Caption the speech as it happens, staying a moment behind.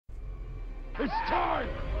It's time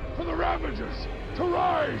for the Ravagers to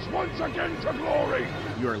rise once again to glory.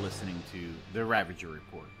 You are listening to The Ravager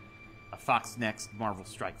Report, a Fox Next Marvel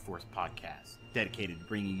Strike Force podcast dedicated to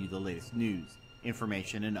bringing you the latest news,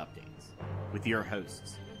 information, and updates. With your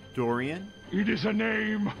hosts, Dorian. It is a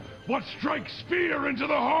name what strikes fear into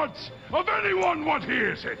the hearts of anyone what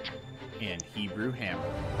hears it. And Hebrew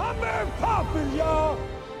Hammer. I'm Mary Poppins, y'all.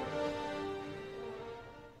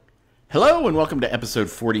 Hello and welcome to episode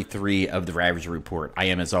 43 of The Ravager Report. I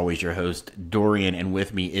am, as always, your host, Dorian, and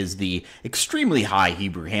with me is the extremely high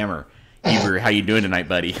Hebrew Hammer. Hebrew, how you doing tonight,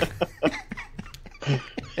 buddy?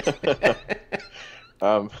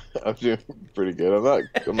 I'm doing pretty good.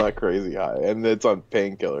 I'm not crazy high, and it's on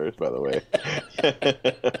painkillers, by the way.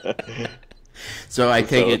 So I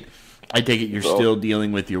take it you're still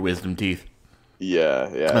dealing with your wisdom teeth. Yeah.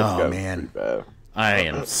 It's Oh man, pretty bad. I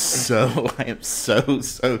am so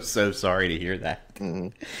sorry to hear that. Mm-hmm.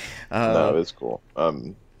 No, it's cool.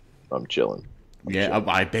 I'm chilling. Yeah,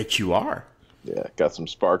 I bet you are. Yeah, got some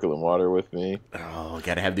sparkling water with me. Oh,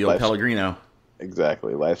 gotta have the old Pellegrino.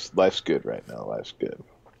 Exactly. Life's good right now. Life's good.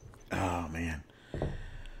 Oh man.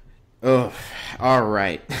 Oh, all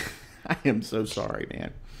right. I am so sorry,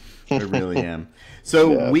 man. I really am.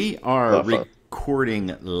 So Yeah, we are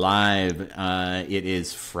recording live. It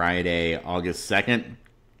is Friday, August 2nd.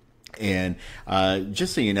 And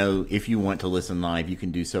just so you know, if you want to listen live, you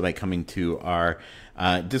can do so by coming to our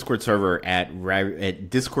Discord server at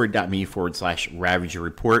discord.me/Ravager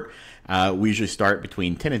Report. We usually start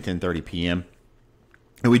between 10 and 10:30 p.m.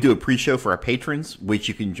 And we do a pre-show for our patrons, which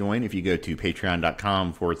you can join if you go to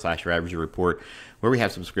patreon.com/Ravager Report, where we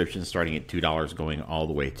have subscriptions starting at $2 going all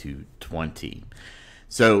the way to $20.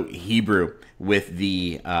 So, Hebrew, with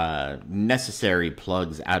the necessary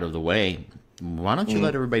plugs out of the way, why don't you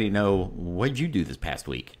let everybody know what you do this past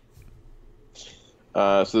week?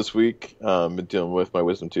 So this week, I've been dealing with my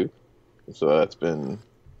wisdom tooth, so that's been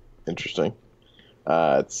interesting.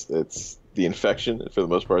 It's the infection, for the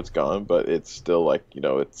most part, it's gone, but it's still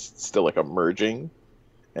it's still emerging,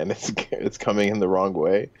 and it's coming in the wrong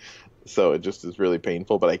way. So it just is really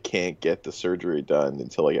painful, but I can't get the surgery done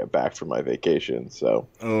until I get back from my vacation. So,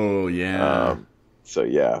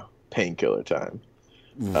 painkiller time.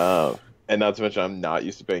 And not to mention, I'm not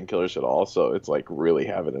used to painkillers at all, so it's really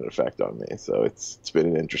having an effect on me. So it's been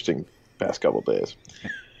an interesting past couple days.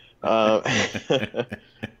 Other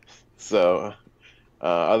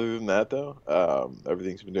than that, though,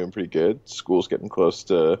 everything's been doing pretty good. School's getting close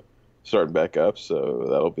to starting back up, so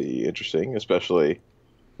that'll be interesting, especially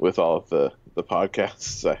with all of the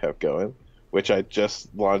podcasts I have going, which I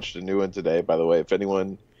just launched a new one today, by the way. If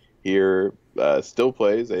anyone here still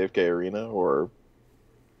plays AFK Arena or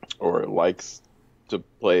likes to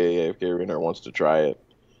play AFK Arena or wants to try it,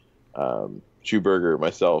 Chewburger,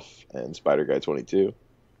 myself, and Spider Guy 22,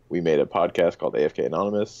 we made a podcast called AFK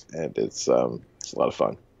Anonymous, and it's a lot of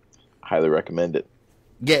fun. Highly recommend it.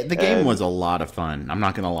 Yeah, the game was a lot of fun. I'm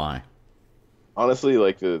not gonna lie. Honestly,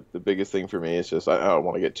 the biggest thing for me is just, I don't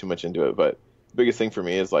want to get too much into it, but the biggest thing for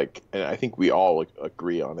me is and I think we all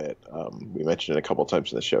agree on it. We mentioned it a couple of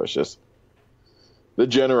times in the show. It's just the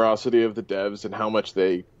generosity of the devs and how much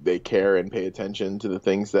they care and pay attention to the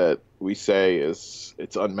things that we say. It's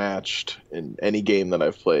unmatched in any game that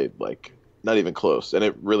I've played, not even close. And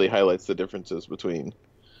it really highlights the differences between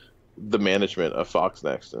the management of Fox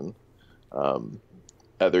Next and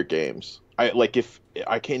other games.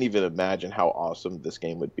 I can't even imagine how awesome this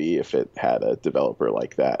game would be if it had a developer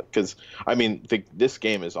like that. Because this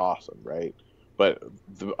game is awesome, right? But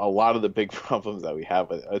a lot of the big problems that we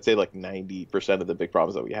have, I'd say 90% of the big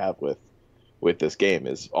problems that we have with this game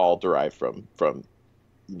is all derived from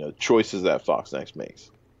choices that Fox Next makes.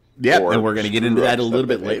 Yeah, and we're going to get into that a little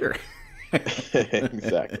bit later.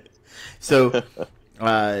 Exactly. So, did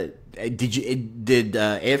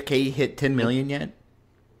AFK hit 10 million yet?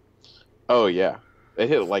 Oh yeah, it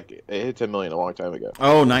hit 10 million a long time ago.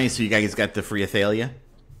 Oh, nice. So you guys got the free Athalia?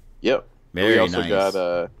 Yep. Very we also nice.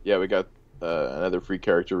 we got another free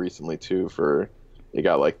character recently too. It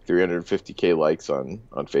got 350k likes on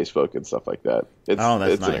Facebook and stuff like that. It's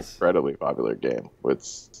nice. An incredibly popular game.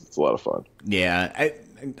 It's a lot of fun. Yeah,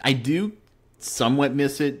 I do somewhat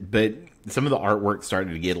miss it, but some of the artwork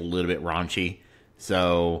started to get a little bit raunchy.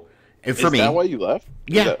 So for me, is that why you left?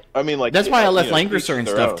 Yeah, that's why I left Langrisser and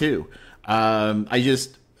stuff own. too. I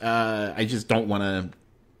just don't want to.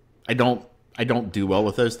 I don't do well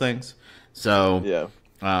with those things. So yeah.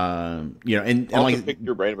 And I'll pick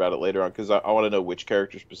your brain about it later on, because I want to know which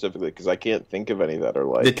character specifically, because I can't think of any that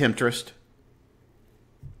are the Temptress.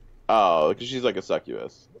 Oh, because she's a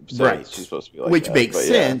succubus, so right? She's supposed to be which that, makes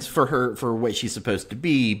sense for her, for what she's supposed to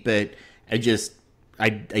be. But I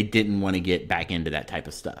didn't want to get back into that type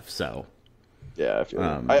of stuff. So Yeah, I feel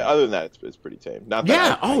other than that, it's pretty tame. Not that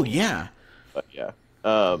yeah, oh yeah, but yeah.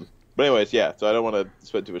 But anyways, yeah. So I don't want to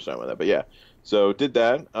spend too much time on that, but yeah. So did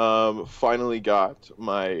that. Finally got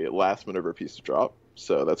my last Minerva piece to drop,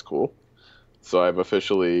 so that's cool. So I've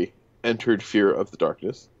officially entered Fear of the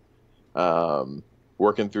Darkness.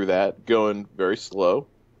 Working through that, going very slow,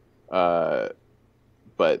 but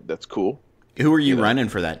that's cool. Who are you running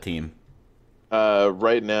for that team?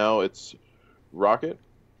 Right now it's Rocket,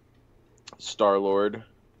 Star-Lord,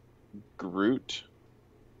 Groot,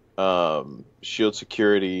 Shield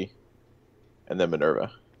Security, and then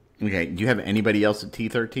Minerva. Okay, do you have anybody else at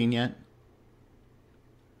T13 yet?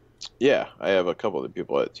 Yeah, I have a couple of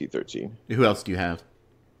people at T13. Who else do you have?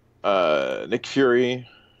 Nick Fury.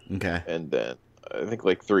 Okay. And then I think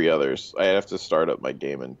like 3 others. I have to start up my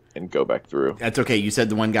game and go back through. That's okay. You said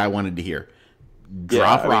the one guy I wanted to hear.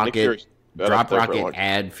 Drop Rocket. Drop Rocket.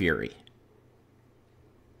 Add Fury.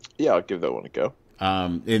 Yeah, I'll give that one a go.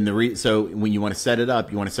 So when you want to set it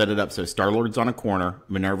up, so Star-Lord's on a corner,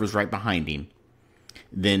 Minerva's right behind him,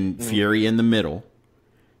 then Fury in the middle,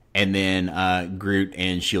 and then Groot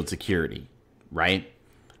and Shield Security, right?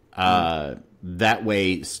 That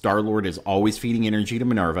way, Star-Lord is always feeding energy to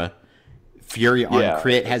Minerva. Fury on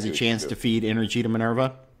crit has a chance to feed energy to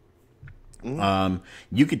Minerva.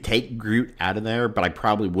 You could take Groot out of there, but I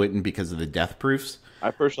probably wouldn't because of the death proofs.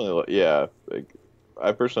 I personally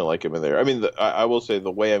like him in there. I mean, I will say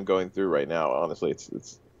the way I'm going through right now, honestly,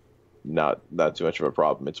 it's not too much of a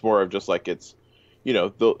problem. It's more of just like the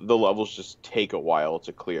levels just take a while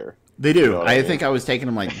to clear. They do. You know I think I was taking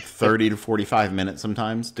them like 30 to 45 minutes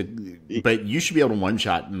sometimes. But you should be able to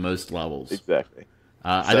one-shot most levels. Exactly.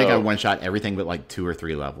 I think I one-shot everything but like 2 or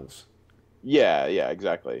 3 levels. Yeah,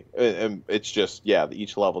 exactly. And it's just,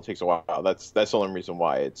 each level takes a while. That's the only reason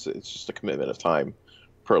why. It's just a commitment of time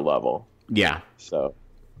per level. Yeah. So,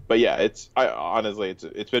 but yeah, honestly,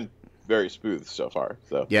 it's been very smooth so far.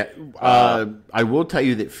 So yeah, I will tell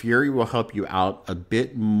you that Fury will help you out a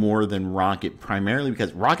bit more than Rocket, primarily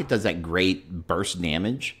because Rocket does that great burst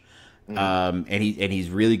damage, and he's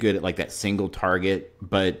really good at like that single target.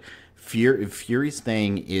 But Fury's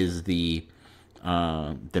thing is the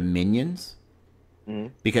minions,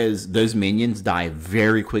 because those minions die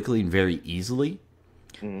very quickly and very easily.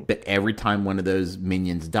 But every time one of those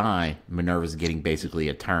minions die, Minerva's getting basically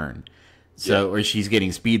a turn. So, or she's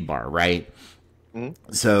getting speed bar, right?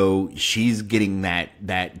 So she's getting that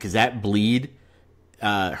because that bleed,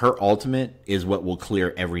 her ultimate is what will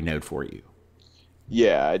clear every node for you.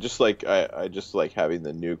 Yeah, I just like having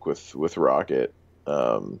the nuke with Rocket.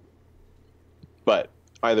 But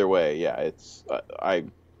either way, I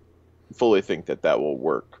fully think that will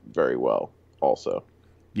work very well. Also,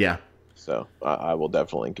 yeah. So I will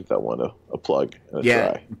definitely give that one a plug and a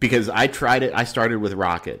try. Because I tried it. I started with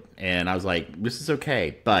Rocket, and I was like, "This is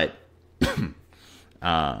okay," but,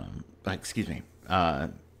 excuse me.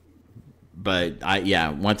 But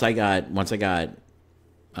once I got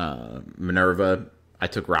Minerva, I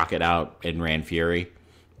took Rocket out and ran Fury,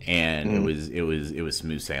 and it was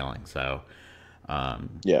smooth sailing. So,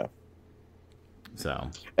 yeah.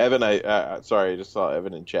 So Evan, sorry, I just saw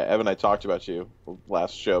Evan in chat. Evan, I talked about you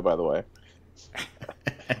last show, by the way.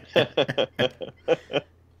 We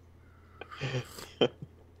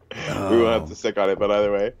won't have to stick on it, but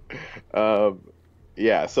either way,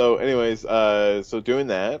 yeah. So, anyways, so doing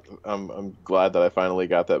that, I'm glad that I finally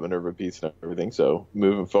got that Minerva piece and everything. So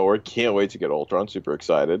moving forward, can't wait to get Ultron. Super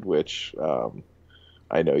excited, which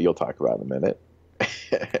I know you'll talk about in a minute.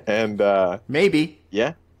 And maybe,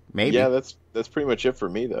 yeah. Maybe. Yeah, that's pretty much it for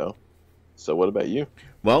me, though. So what about you?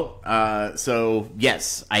 Well, so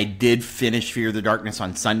yes, I did finish Fear of the Darkness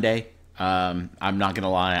on Sunday. I'm not going to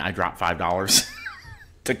lie, I dropped $5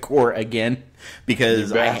 to core again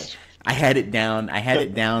because I had it down. I had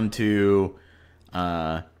it down to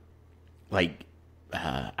I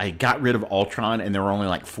got rid of Ultron and there were only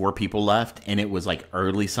like 4 people left, and it was like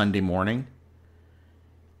early Sunday morning.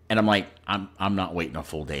 And I'm like, I'm not waiting a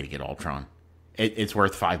full day to get Ultron. It's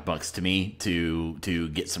worth $5 to me to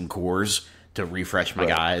get some cores to refresh my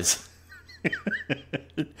guys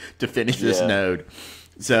to finish this node.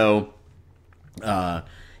 So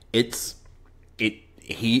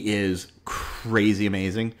he is crazy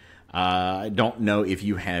amazing. I don't know if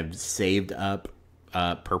you have saved up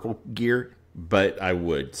purple gear, but I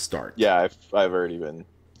would start. Yeah, I've already been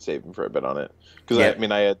saving for a bit on it because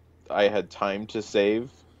I had time to save,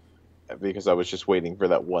 because I was just waiting for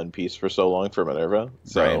that one piece for so long for Minerva.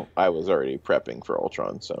 So I was already prepping for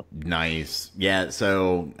Ultron. So nice. Yeah.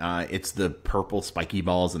 So it's the purple spiky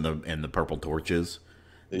balls and the purple torches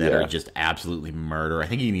that are just absolutely murder. I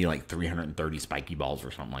think you need like 330 spiky balls or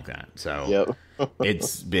something like that. So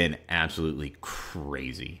it's been absolutely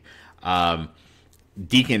crazy.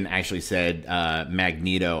 Deacon actually said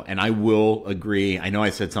Magneto, and I will agree. I know I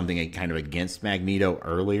said something kind of against Magneto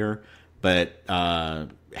earlier, but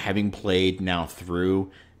having played now through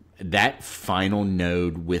that final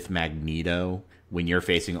node with Magneto when you're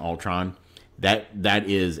facing Ultron, that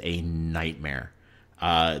is a nightmare.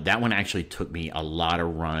 That one actually took me a lot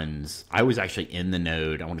of runs. I was actually in the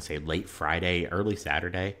node, I want to say late Friday, early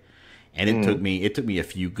Saturday, and it took me a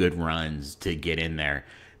few good runs to get in there,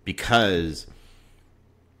 because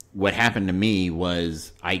what happened to me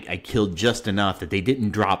was I killed just enough that they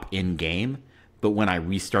didn't drop in game, but when I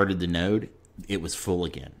restarted the node, it was full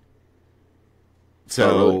again.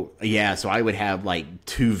 So yeah, so I would have like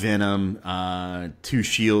 2 Venom, 2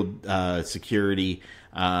 Shield security,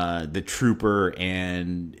 the Trooper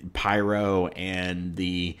and Pyro and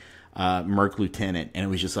the Merc Lieutenant, and it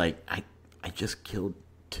was just like I just killed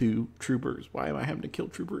 2 Troopers. Why am I having to kill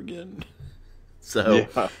Trooper again? So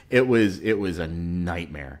it was a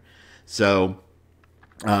nightmare. So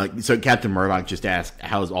Captain Murdoch just asked,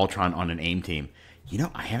 "How's Ultron on an AIM team?"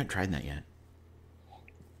 I haven't tried that yet.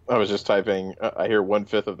 I was just typing. I hear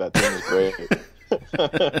 1/5 of that team is great.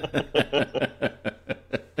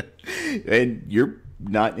 And you're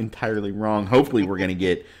not entirely wrong. Hopefully, we're gonna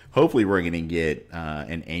get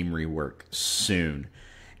an AIM rework soon.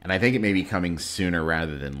 And I think it may be coming sooner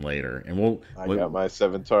rather than later. And I got my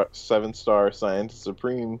 7-star Scientist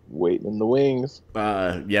Supreme waiting in the wings.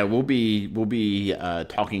 Yeah, we'll be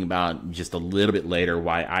talking about just a little bit later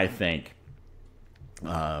why I think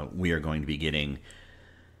we are going to be getting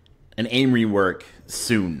an AIM rework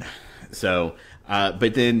soon. So, I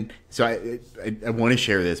want to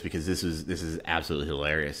share this because this is absolutely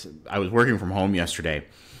hilarious. I was working from home yesterday,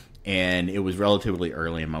 and it was relatively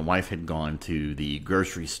early, and my wife had gone to the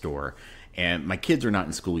grocery store, and my kids are not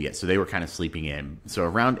in school yet, so they were kind of sleeping in. So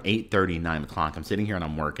around 8:30, 9 o'clock, I'm sitting here and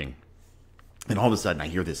I'm working, and all of a sudden I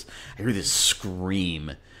hear this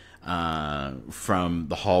scream from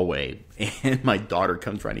the hallway, and my daughter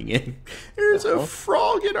comes running in. There's a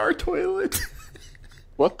frog in our toilet.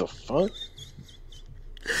 What the fuck?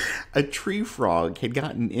 A tree frog had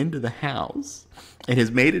gotten into the house and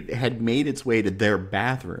had made its way to their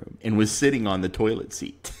bathroom and was sitting on the toilet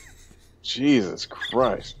seat. Jesus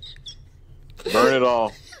Christ! Burn it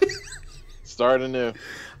all. Start anew.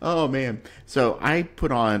 Oh man! So I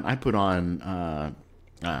put on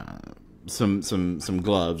some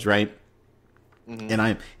gloves, right?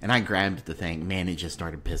 Mm-hmm. And I grabbed the thing. Man, it just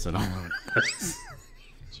started pissing all over us.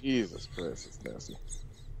 Jesus Christ, it's nasty.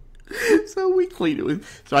 So we cleaned it with.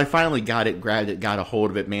 So I finally got it, grabbed it, got a hold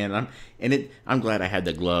of it, man. I'm glad I had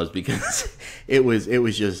the gloves because it was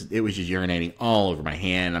just urinating all over my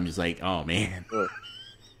hand. I'm just like, oh man. So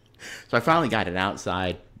I finally got it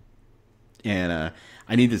outside, and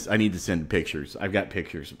I need to send pictures. I've got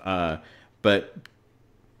pictures, but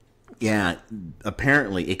yeah,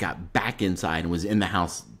 apparently it got back inside and was in the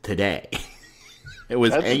house today. It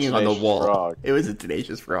was hanging on the wall. Frog. It was a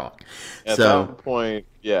tenacious frog. At that point,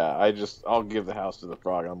 yeah, I'll give the house to the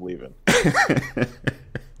frog. I'm leaving.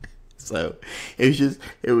 So it was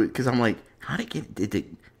because I'm like, how did it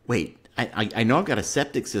wait? I know I've got a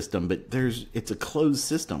septic system, but it's a closed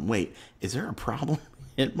system. Wait, is there a problem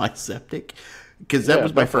in my septic? Because that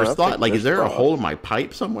was my first thought. Like, is there a hole in my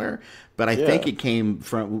pipe somewhere? But I think it came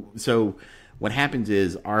from. So what happens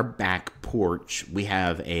is our back porch, we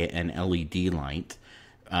have an LED light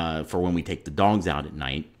for when we take the dogs out at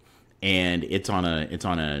night, and it's on a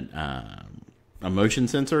motion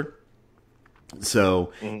sensor.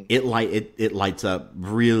 So it lights up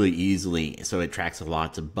really easily, so it tracks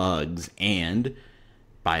lots of bugs and,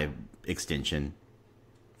 by extension,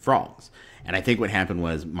 frogs. And I think what happened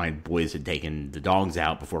was my boys had taken the dogs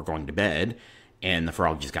out before going to bed, and the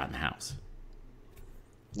frog just got in the house.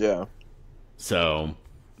 Yeah. So,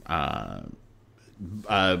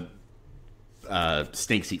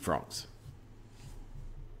 snakes eat frogs.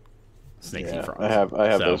 Snakes eat frogs. I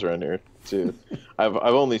have those around here too. I've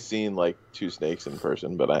only seen like 2 snakes in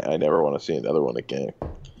person, but I never want to see another one again.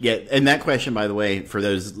 Yeah, and that question, by the way, for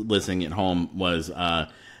those listening at home, was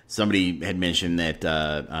somebody had mentioned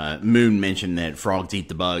that Moon mentioned that frogs eat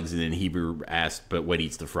the bugs, and then Hebrew asked, "But what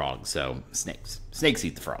eats the frogs?" So snakes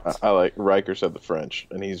eat the frogs. I like Riker said the French,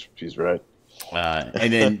 and he's right.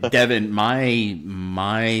 And then Devin,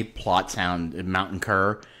 my plot sound Mountain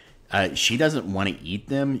Cur, she doesn't want to eat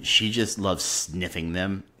them. She just loves sniffing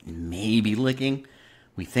them, maybe licking.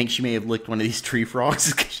 We think she may have licked one of these tree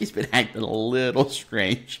frogs because she's been acting a little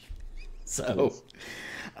strange. So,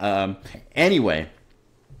 anyway,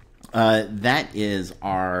 That is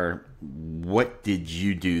our what did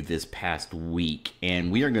you do this past week?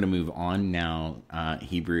 And we are going to move on now,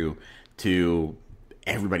 Hebrew, to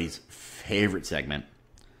everybody's favorite segment,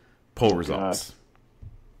 poll results.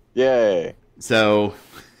 Yay. So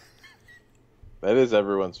that is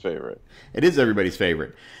everyone's favorite. It is everybody's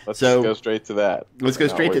favorite. Let's go straight to that. Let's go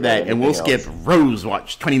straight to that, and we'll skip Rose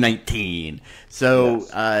Watch 2019. So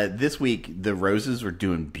this week, the roses were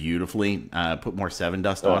doing beautifully. Put more Seven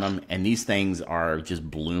Dust on them, and these things are just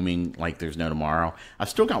blooming like there's no tomorrow. I've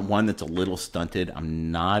still got one that's a little stunted.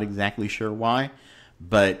 I'm not exactly sure why,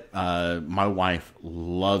 but my wife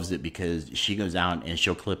loves it because she goes out and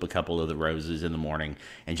she'll clip a couple of the roses in the morning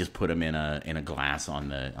and just put them in a glass on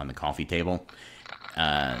the coffee table.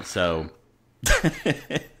 So.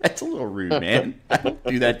 That's a little rude, man. I don't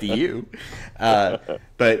do that to you.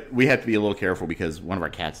 But we have to be a little careful because one of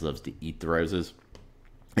our cats loves to eat the roses.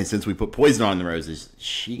 And since we put poison on the roses,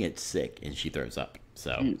 she gets sick and she throws up.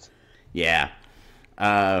 So, Jeez. Yeah.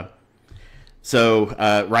 So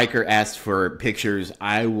Riker asked for pictures.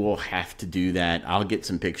 I will have to do that. I'll get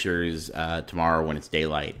some pictures tomorrow when it's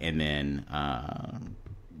daylight and then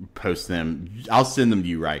post them. I'll send them to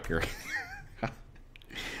you, Riker.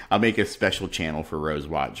 I'll make a special channel for Rose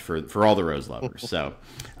Watch for all the Rose lovers. So,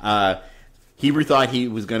 Hebrew thought he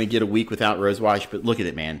was going to get a week without Rose Watch, but look at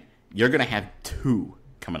it, man. You're going to have 2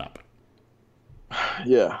 coming up.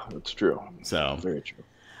 Yeah, that's true. So, very true.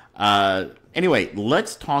 Anyway,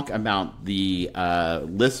 let's talk about the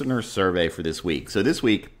listener survey for this week. So this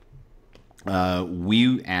week,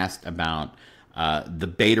 we asked about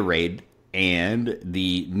the Beta Raid and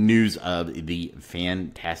the news of the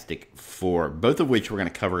Fantastic Four, both of which we're going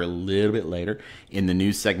to cover a little bit later in the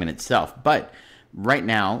news segment itself. But right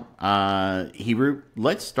now, Hebrew,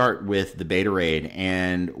 let's start with the Beta Raid.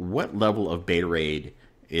 And what level of Beta Raid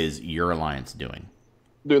is your alliance doing?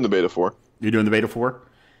 Doing the Beta 4. You're doing the Beta 4?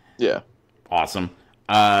 Yeah. Awesome.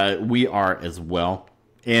 We are as well.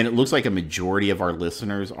 And it looks like a majority of our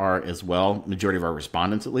listeners are as well, majority of our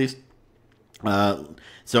respondents at least. So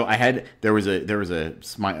there was a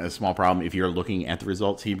small problem if you're looking at the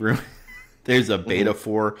results, Hebrew. There's a Beta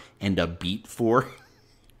 4 and a Beat 4.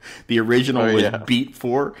 The original was Beat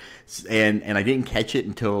 4, and I didn't catch it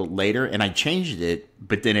until later, and I changed it,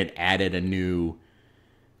 but then it added a new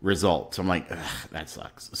result. So I'm like, ugh, that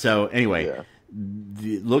sucks. So anyway,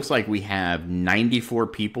 it looks like we have 94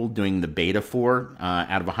 people doing the Beta 4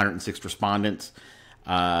 out of 106 respondents.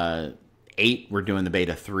 8 were doing the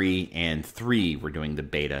Beta 3, and 3 were doing the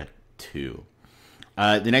Beta 2.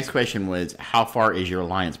 The next question was, how far is your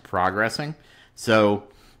alliance progressing? So,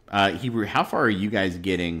 Hebrew, how far are you guys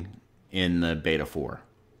getting in the Beta 4?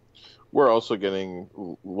 We're also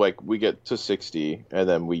getting, like, we get to 60, and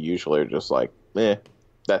then we usually are just like,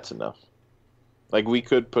 that's enough. Like, we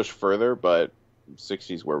could push further, but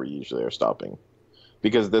 60 is where we usually are stopping.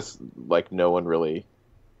 Because this, like, no one really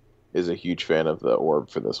is a huge fan of the orb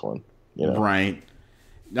for this one. You know? Right.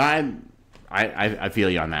 I feel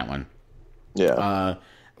you on that one. Yeah.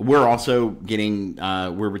 We're also getting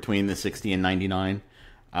we're between the 60 and 99.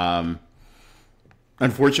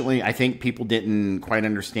 Unfortunately, I think people didn't quite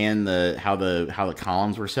understand how the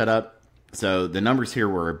columns were set up. So the numbers here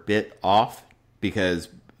were a bit off because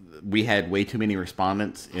we had way too many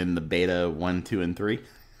respondents in the Beta 1, 2, and 3.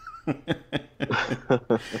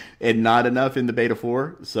 And not enough in the Beta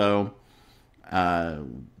 4. So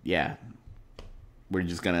yeah, we're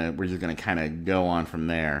just gonna kind of go on from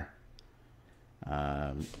there.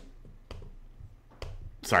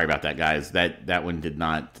 Sorry about that, guys. That one did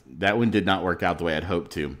not work out the way I'd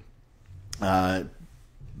hoped to. But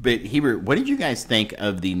Hebrew, what did you guys think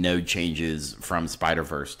of the node changes from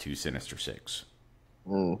Spider-Verse to Sinister Six?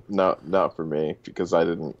 Not for me, because I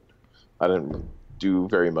didn't do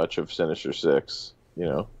very much of Sinister Six. You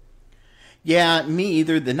know. Yeah, me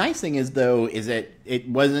either. The nice thing is, though, is that it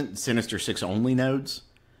wasn't Sinister Six only nodes.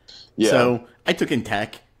 Yeah. So I took in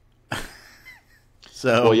tech.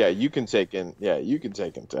 So well, you can take in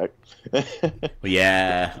tech. Well,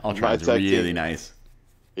 yeah, Ultron's really team, nice.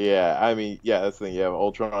 Yeah, I mean, that's the thing. You have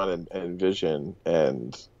Ultron and Vision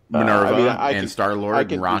and Minerva and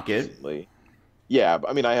Star-Lord and Rocket. Yeah,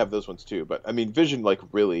 I mean, I have those ones too. But I mean, Vision like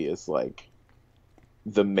really is like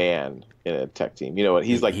the man in a tech team. You know what?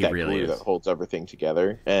 He's like that really glue that holds everything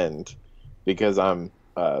together. And because I'm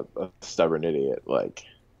a stubborn idiot, like,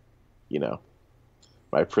 you know,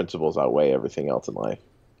 my principles outweigh everything else in life.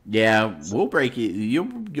 Yeah, we'll break it. You'll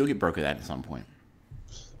get broke of that at some point.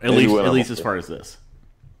 At least as far as this.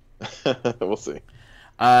 We'll see.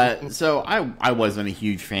 So I wasn't a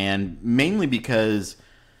huge fan, mainly because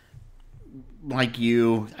like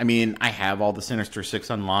you. I mean, I have all the Sinister Six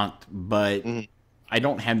unlocked, but I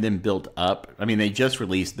don't have them built up. I mean, they just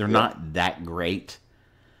released. They're not that great.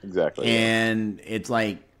 Exactly. And it's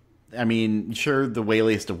like, I mean, sure, the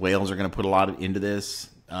Wailiest of Whales are going to put a lot into this,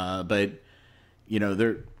 but, you know,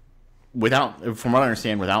 they're without, from what I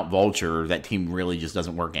understand, without Vulture, that team really just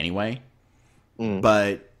doesn't work anyway.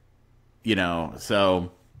 But, you know,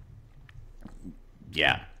 so,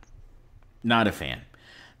 yeah, not a fan.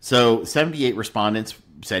 So 78 respondents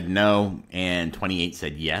said no, and 28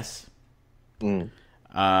 said yes. And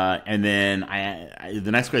then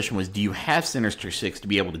the next question was, do you have Sinister Six to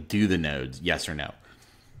be able to do the nodes? Yes or no?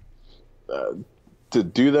 To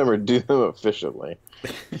do them or do them efficiently.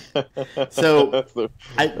 So that's the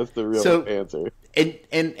real answer.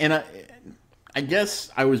 And I guess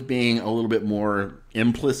I was being a little bit more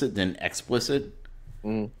implicit than explicit.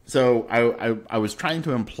 So I was trying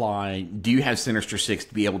to imply, do you have Sinister Six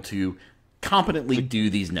to be able to competently do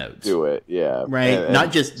these nodes? Do it, yeah. Right? And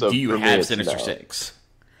not just, so do you for me, have it's Sinister no. Six?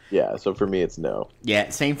 Yeah, so for me, it's no. Yeah,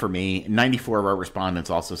 same for me. 94 of our respondents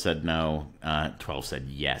also said no. 12 said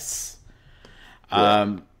yes.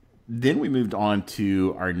 Yeah. Then we moved on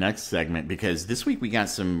to our next segment because this week we got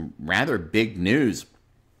some rather big news.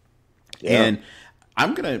 Yeah. And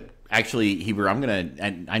I'm going to actually, Heber,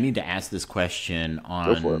 I need to ask this question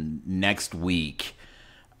on next week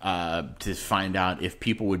to find out if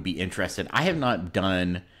people would be interested. I have not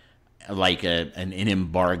done like an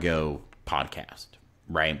embargo podcast,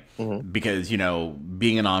 right? Because, you know,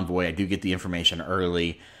 being an envoy, I do get the information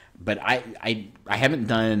early. But I haven't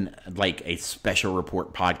done like a special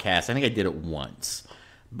report podcast. I think I did it once.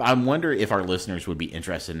 But I wonder if our listeners would be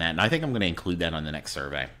interested in that. And I think I'm going to include that on the next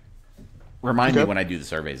survey. Remind me when I do the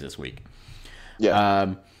surveys this week.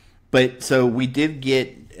 Yeah. But so we did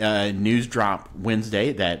get news drop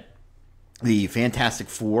Wednesday that the Fantastic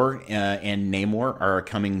Four and Namor are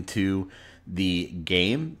coming to the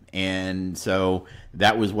game. And so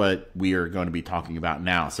that was what we are going to be talking about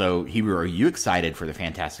now. So, Heber, are you excited for the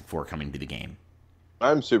Fantastic Four coming to the game?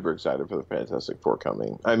 I'm super excited for the Fantastic Four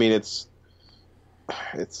coming. I mean, it's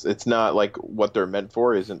not like what they're meant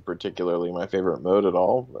for isn't particularly my favorite mode at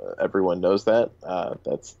all. Everyone knows that.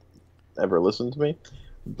 That's ever listened to me.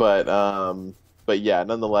 But yeah,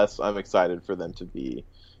 nonetheless, I'm excited for them to be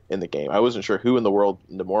in the game. I wasn't sure who in the world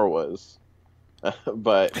Namor was,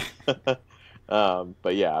 but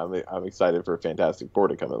yeah, I'm excited for Fantastic Four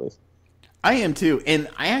to come at least. I am too, and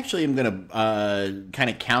I actually am going to kind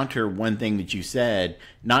of counter one thing that you said.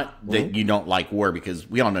 Not that you don't like war, because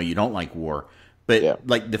we all know you don't like war, but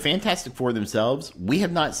like the Fantastic Four themselves, we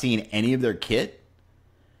have not seen any of their kit.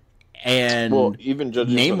 And well, even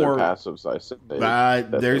judging from their passives, I say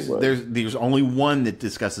there's only one that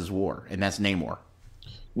discusses war, and that's Namor.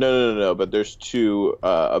 No. But there's two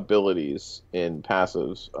abilities in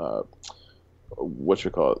passives. What you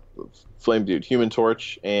call it? Flame Dude, Human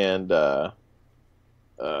Torch, and Mr.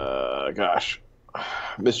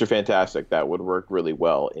 Fantastic. That would work really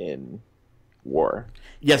well in war.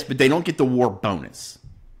 Yes, but they don't get the war bonus.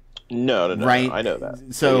 No, right? I know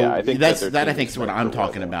that. So yeah, I think I think is what I'm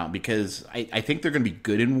talking about, because I think they're going to be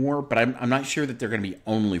good in war, but I'm not sure that they're going to be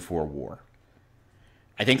only for war.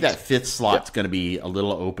 I think that fifth slot's going to be a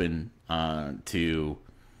little open to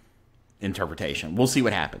interpretation. We'll see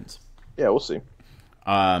what happens. Yeah, we'll see.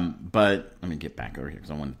 But let me get back over here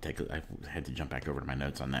because I had to jump back over to my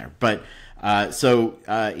notes on there. But so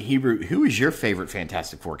Hebrew, who is your favorite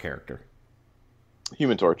Fantastic Four character?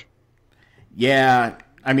 Human Torch. Yeah,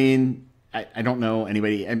 I mean, I don't know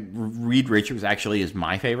anybody. And Reed Richards actually is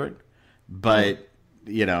my favorite, but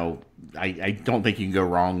you know, I don't think you can go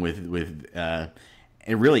wrong with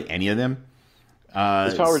really any of them.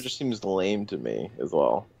 His power just seems lame to me as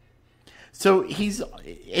well. So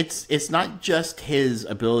it's not just his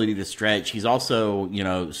ability to stretch. He's also, you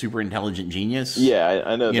know, super intelligent genius. Yeah,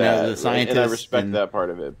 I know that. You know, the scientist, and I respect that part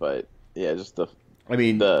of it, but yeah, just the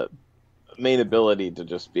main ability to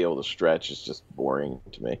just be able to stretch is just boring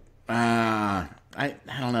to me. I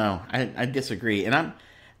don't know. I disagree. And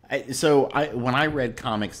when I read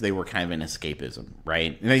comics, they were kind of an escapism,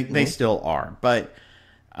 right? And they still are, but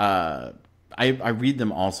I read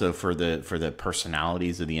them also for the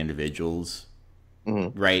personalities of the individuals,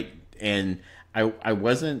 right? And I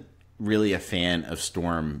wasn't really a fan of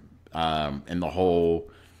Storm and the whole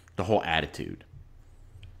attitude.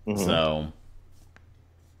 So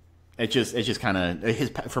it just kind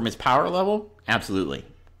of from his power level, absolutely,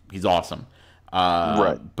 he's awesome.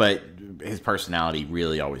 Right, but his personality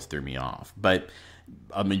really always threw me off. But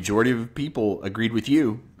a majority of people agreed with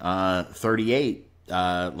you. 38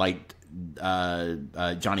 liked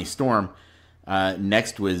Johnny Storm.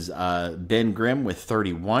 Next was Ben Grimm with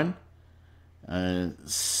 31.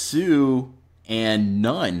 Sue and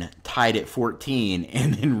Nunn tied at 14,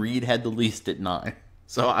 and then Reed had the least at 9.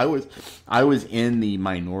 So I was in the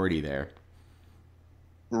minority there.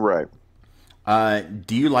 Right.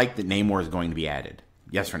 Do you like that Namor is going to be added?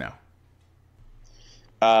 Yes or no?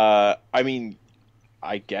 I mean,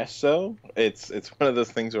 I guess so. It's one of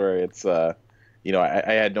those things where it's I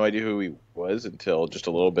had no idea who he was until just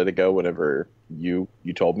a little bit ago. Whenever you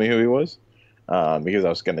told me who he was, because I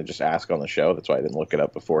was going to just ask on the show. That's why I didn't look it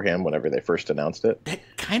up beforehand. Whenever they first announced it, That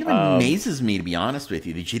kind of amazes me, to be honest with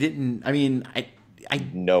you, that you didn't. I mean, I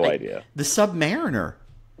no idea. The Submariner.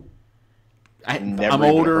 Never I'm even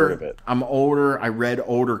older. heard of it. I'm older. I read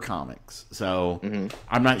older comics, so Mm-hmm.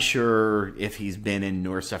 I'm not sure if he's been in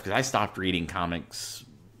newer stuff because I stopped reading comics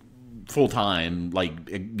full time, like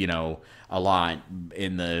a lot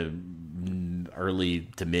in the early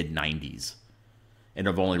to mid '90s, and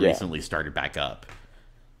I've only recently started back up,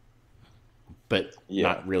 but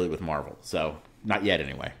not really with Marvel. So not yet,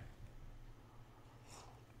 anyway.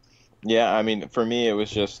 Yeah, I mean, for me, it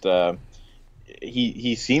was just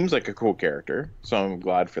he seems like a cool character, so I'm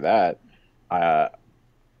glad for that. I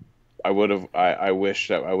wish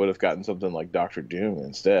that I would have gotten something like Doctor Doom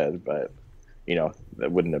instead, but that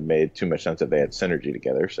wouldn't have made too much sense if they had synergy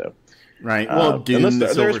together. So right, well, Doom, the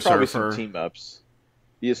Silver there's probably Surfer, some team ups.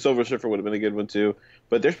 Yeah, Silver Surfer would have been a good one too,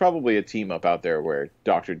 but there's probably a team up out there where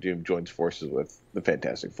Doctor Doom joins forces with the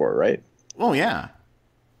Fantastic Four, right? Oh yeah,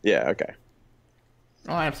 Yeah, okay,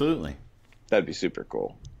 oh absolutely. that'd be super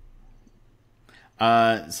cool.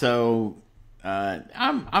 So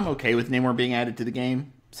I'm okay with Namor being added to the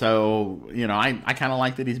game. So I kind of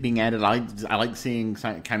like that he's being added. I like seeing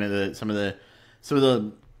kind of some of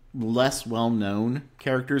the less well known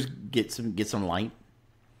characters get some light.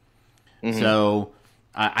 Mm-hmm. So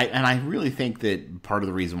I really think that part of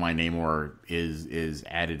the reason why Namor is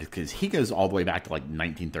added is because he goes all the way back to like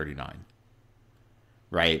 1939,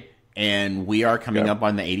 right? And we are coming up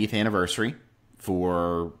on the 80th anniversary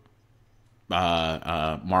for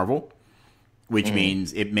Marvel, which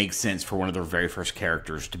means it makes sense for one of their very first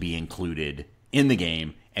characters to be included in the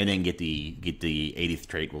game, and then get the 80th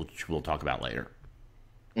trait, which we'll talk about later.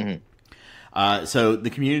 Mm-hmm. So the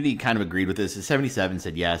community kind of agreed with this. 77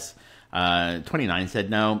 said yes. 29 said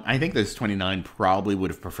no. I think those 29 probably would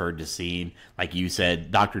have preferred to see, like you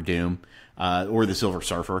said, Doctor Doom or the Silver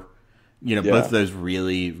Surfer. Both of those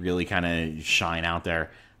really, really kind of shine out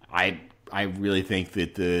there. I really think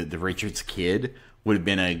that the Richards kid would have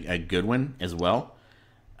been a good one as well.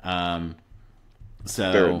 So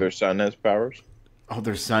Their son has powers? Oh,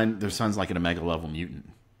 their son's like an Omega level mutant.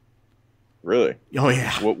 Really? Oh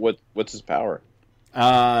yeah. What's his power?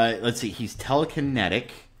 Let's see. He's telekinetic.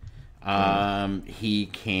 He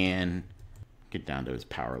can get down to his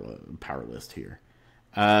power list here.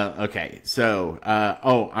 Okay. So,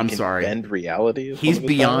 I'm sorry. Bend reality. He's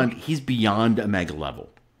beyond Omega level.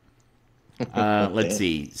 Let's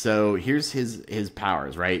see. So here's his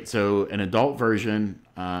powers, right? So an adult version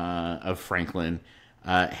of Franklin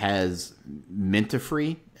has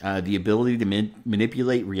Mentafree, the ability to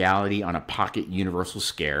manipulate reality on a pocket universal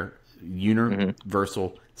scale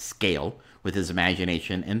with his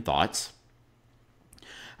imagination and thoughts.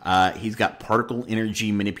 He's got particle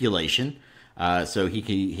energy manipulation, so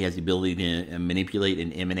he has the ability to manipulate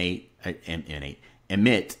and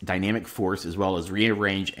emit dynamic force, as well as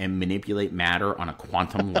rearrange and manipulate matter on a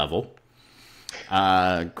quantum level.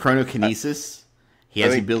 Chronokinesis. He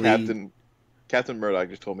has the ability. Captain Murdoch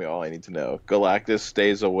just told me all I need to know. Galactus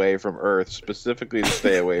stays away from Earth specifically to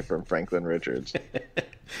stay away from Franklin Richards.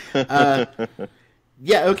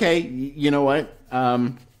 Yeah. Okay. You know what?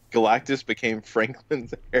 Galactus became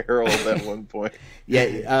Franklin's herald at one point.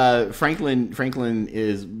 Yeah, Franklin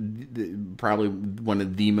is probably one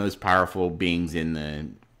of the most powerful beings in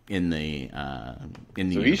the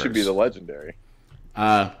universe. He should be the legendary.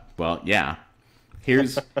 Well, yeah.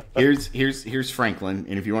 Here's Franklin,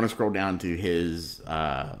 and if you want to scroll down to his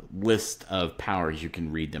list of powers, you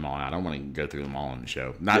can read them all out. I don't want to go through them all on the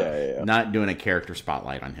show. Not doing a character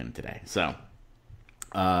spotlight on him today. So,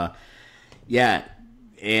 yeah.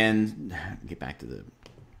 And get back to the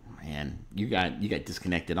man. You got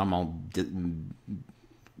disconnected. I'm all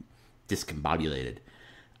discombobulated.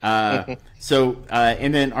 So,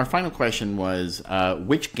 and then our final question was,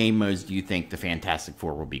 which game modes do you think the Fantastic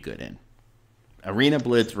Four will be good in? Arena,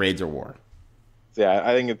 Blitz, Raids, or War? Yeah,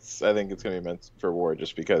 I think it's going to be meant for War,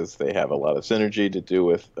 just because they have a lot of synergy to do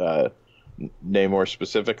with Namor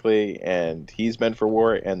specifically, and he's meant for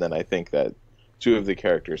War. And then I think that two of the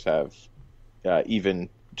characters have even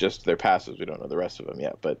just their passives. We don't know the rest of them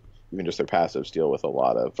yet, but even just their passives deal with a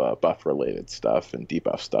lot of buff related stuff and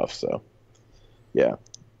debuff stuff. So yeah,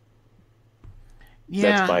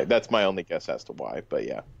 that's my only guess as to why. But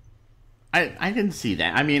yeah. I can see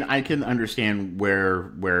that. I mean, I can understand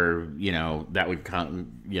where that would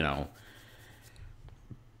come,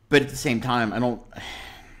 but at the same time, I don't.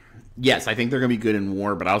 Yes, I think they're going to be good in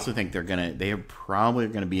war, but I also think they are probably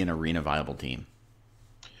going to be an arena viable team.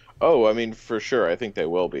 Oh, I mean, for sure, I think they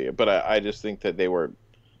will be. But I just think that they were,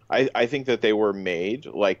 I think that they were made,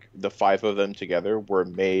 like the 5 of them together were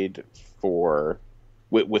made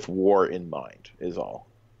with war in mind. Is all.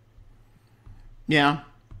 Yeah.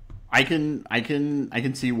 I can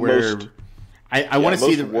see where I want to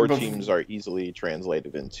see the war teams are easily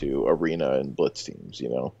translated into arena and blitz teams.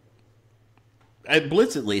 At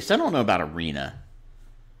blitz, at least. I don't know about arena.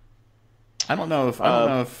 I don't know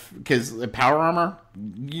if because power armor,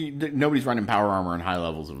 nobody's running power armor in high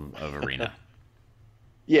levels of arena.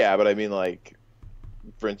 Yeah, but I mean, like,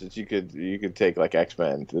 for instance, you could take like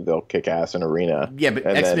X-Men; they'll kick ass in arena. Yeah, but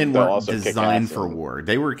X-Men weren't designed for war.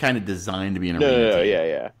 They were kind of designed to be an arena. No,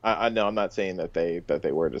 yeah. I know. I'm not saying that they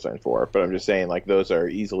were designed for it, but I'm just saying like those are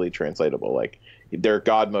easily translatable. Like they're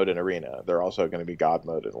God mode in arena. They're also going to be God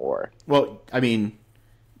mode in war. Well, I mean,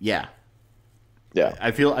 yeah.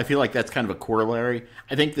 I feel like that's kind of a corollary.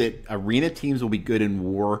 I think that arena teams will be good in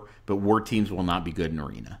war, but war teams will not be good in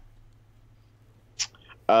arena.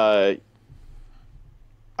 I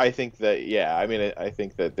think that, yeah, I mean, I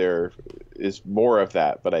think that there is more of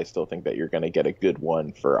that, but I still think that you're going to get a good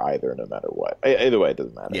one for either, no matter what. Either way, it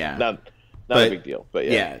doesn't matter. Yeah. Not a big deal, but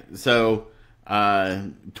yeah. Yeah, so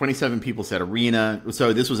 27 people said arena.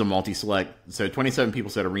 So this was a multi-select. So 27 people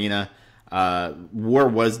said arena. War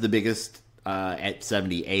was the biggest at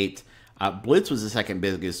 78. Blitz was the second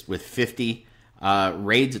biggest with 50.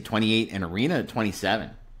 Raids at 28 and arena at 27.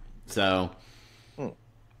 So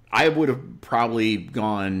I would have probably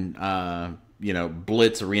gone,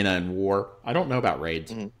 blitz, arena, and war. I don't know about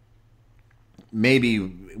raids. Mm-hmm. Maybe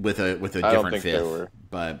with a different fifth,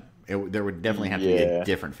 but there would definitely have to be a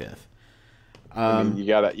different fifth. I mean, you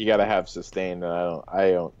gotta have sustain, and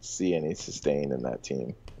I don't see any sustain in that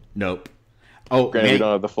team. Nope. Oh, granted, we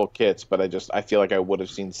don't have the full kits, but I feel like I would have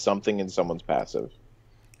seen something in someone's passive.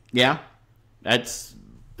 Yeah, that's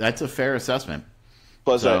a fair assessment.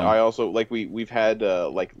 Plus, so, I also like we've had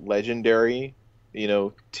like legendary,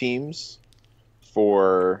 teams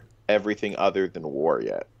for everything other than war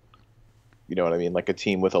yet. You know what I mean? Like a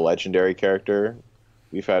team with a legendary character.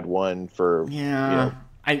 We've had one for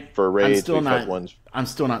for raids. I'm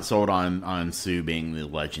still not sold on Sue being the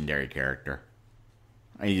legendary character.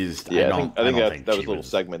 I think that was a little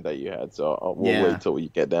segment that you had, so we'll wait till we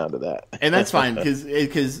get down to that. And that's fine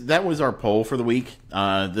because that was our poll for the week,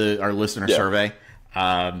 our listener survey.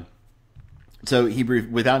 So Hebrew,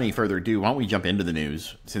 without any further ado, why don't we jump into the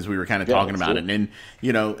news since we were kind of talking about it? And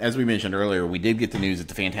as we mentioned earlier, we did get the news that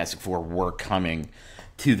the Fantastic Four were coming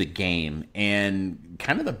to the game, and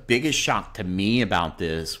kind of the biggest shock to me about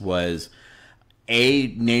this was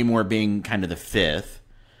Namor being kind of the fifth.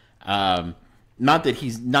 Not that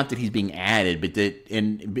he's being added, but that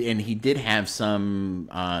and he did have some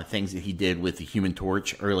things that he did with the Human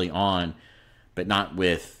Torch early on, but not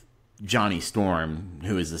with Johnny Storm,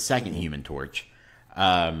 who is the second Human Torch.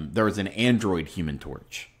 There was an android Human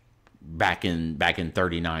Torch back in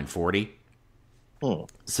 39-40. Oh.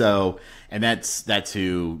 So, and that's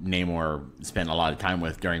who Namor spent a lot of time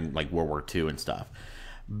with during like World War II and stuff.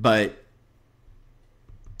 But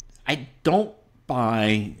I don't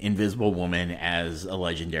buy Invisible Woman as a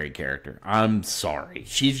legendary character. I'm sorry.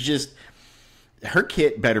 She's just, her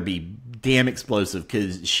kit better be damn explosive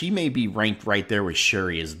because she may be ranked right there with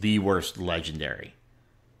Shuri as the worst legendary.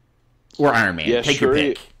 Or Iron Man. Yeah, Take your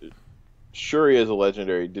pick. Shuri as a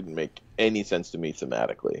legendary didn't make any sense to me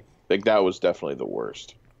thematically. Like, that was definitely the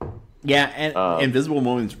worst. Yeah, and Invisible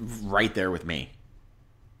Woman's right there with me.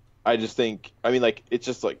 I just think, I mean, like, it's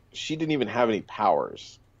just like, she didn't even have any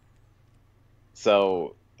powers.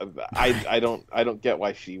 So, I don't get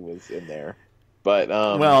why she was in there. But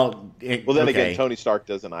then again, Tony Stark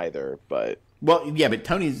doesn't either. But but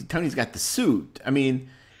Tony's got the suit. I mean,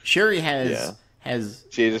 Shuri has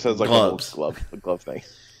she just has like gloves. a glove thing.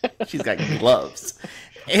 She's got gloves,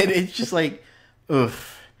 and it's just like,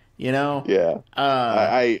 oof, Yeah.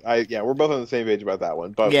 We're both on the same page about that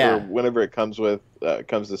one. But whenever it comes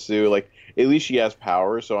to Sue, like at least she has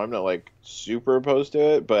power, so I'm not like super opposed to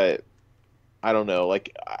it. But I don't know.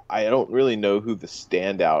 Like, I don't really know who the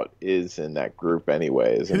standout is in that group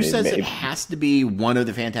anyways. Who says it has to be one of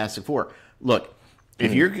the Fantastic Four? Look,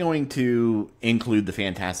 if you're going to include the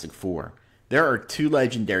Fantastic Four, there are two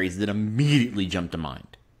legendaries that immediately jump to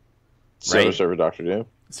mind. Silver right? Surfer, Doctor Doom.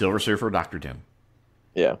 Silver Surfer, Doctor Doom.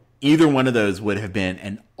 Yeah, Either one of those would have been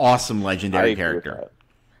an awesome legendary character.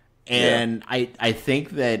 And I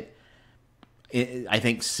think that I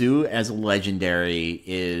think Sue as a legendary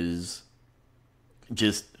is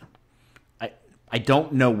just I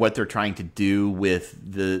don't know what they're trying to do with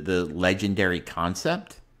the legendary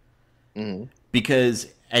concept. Because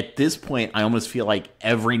at this point I almost feel like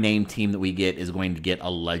every named team that we get is going to get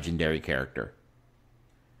a legendary character.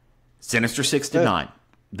 Sinister Six did not.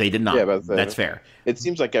 They did not. Yeah, that's fair. It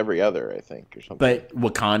seems like every other, I think, or something. But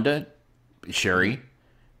Wakanda, Shuri,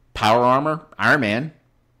 Power Armor, Iron Man,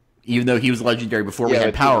 even though he was legendary before we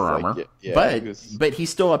had Power Armor, but he's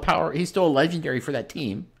still he's still a legendary for that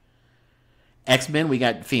team. X-Men, we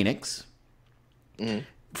got Phoenix.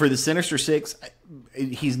 For the Sinister Six,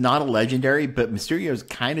 he's not a legendary, but Mysterio is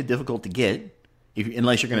kind of difficult to get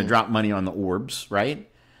unless you're going to drop money on the orbs, right?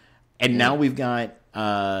 And now we've got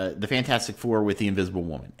the Fantastic Four with the Invisible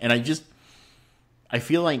Woman. And I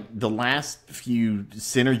feel like the last few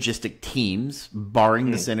synergistic teams,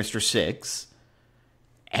 barring the Sinister Six,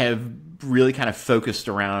 have really kind of focused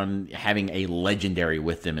around having a legendary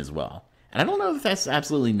with them as well. And I don't know if that's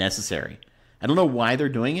absolutely necessary. I don't know why they're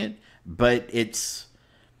doing it, but it's...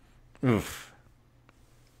 Oof.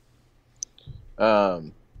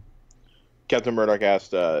 Captain Murdoch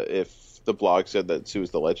asked if the blog said that Sue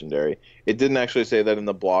was the legendary. It didn't actually say that in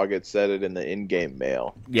the blog. It said it in the in-game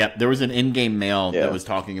mail. Yeah, there was an in-game mail that was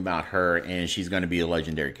talking about her, and she's going to be a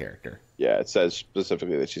legendary character. Yeah, it says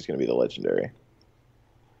specifically that she's going to be the legendary.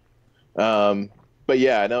 But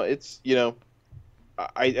yeah, no, it's, you know,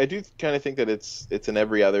 I do kind of think that it's an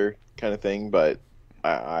every other kind of thing, but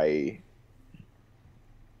I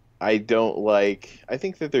don't like... I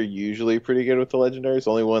think that they're usually pretty good with the legendaries.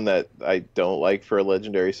 The only one that I don't like for a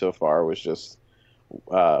legendary so far was just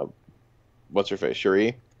what's her face,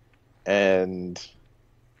 Shuri, and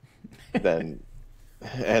then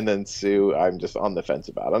Sue. I'm just on the fence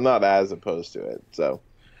about. I'm not as opposed to it, so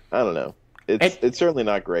I don't know. It's certainly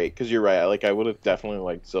not great because you're right. I would have definitely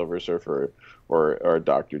liked Silver Surfer or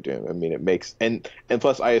Doctor Doom. I mean, it makes and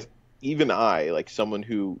plus I like someone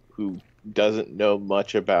who doesn't know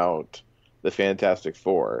much about the Fantastic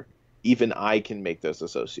Four, even I can make those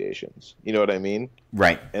associations. You know what I mean?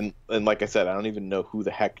 Right. And like I said, I don't even know who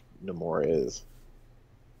the heck Namor is.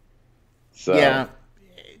 So yeah,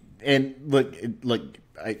 and look,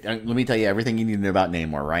 let me tell you everything you need to know about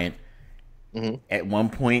Namor, right? At one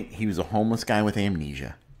point, he was a homeless guy with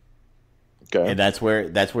amnesia. Okay. And that's where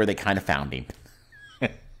they kind of found him.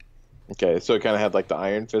 Okay, so it kind of had like the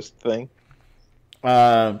Iron Fist thing?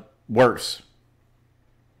 Worse.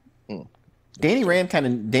 Danny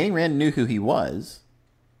Rand knew who he was.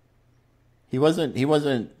 He wasn't.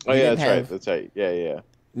 Oh yeah, that's right. Yeah.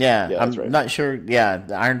 Yeah, I'm right. not sure. Yeah,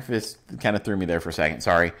 the Iron Fist kind of threw me there for a second.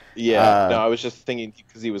 Sorry. Yeah, no, I was just thinking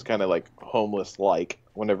because he was kind of like homeless, like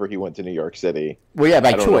whenever he went to New York City. Well, yeah, by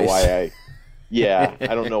I don't choice. Know why I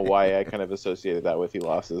don't know why I kind of associated that with he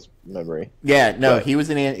lost his memory. Yeah, no, but he was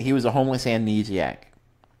a homeless amnesiac.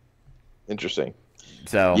 Interesting.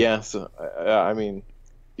 So yeah, so I mean,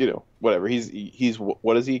 you know, whatever. He's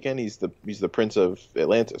what is he again? He's the Prince of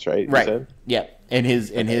Atlantis, right? Right. You said? Yeah, and his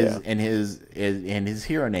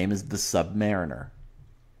hero name is the Submariner.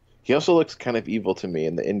 He also looks kind of evil to me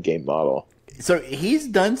in the in-game model. So he's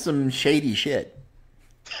done some shady shit.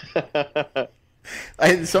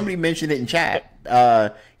 Somebody mentioned it in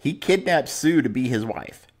chat. He kidnapped Sue to be his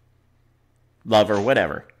wife, lover,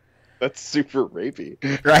 whatever. That's super rapey,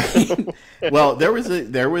 right? Well, there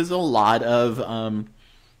was a lot of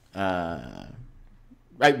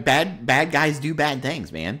right, bad guys do bad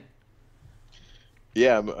things, man.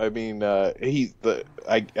 Yeah, I mean, I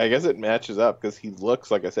guess it matches up because he looks,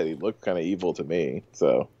 like I said, he looked kind of evil to me.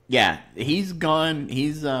 So yeah, he's gone. He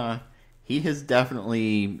has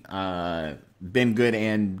definitely been good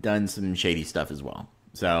and done some shady stuff as well.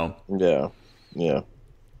 So yeah. Yeah.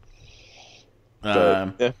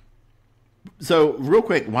 So real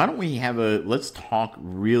quick, why don't we let's talk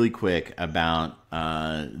really quick about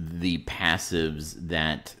the passives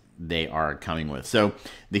that they are coming with. So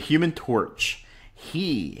the Human Torch,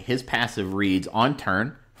 his passive reads, on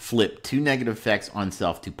turn, flip 2 negative effects on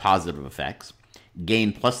self to positive effects,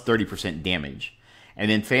 gain plus 30% damage. And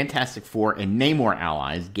then Fantastic Four and Namor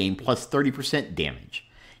allies gain plus 30% damage,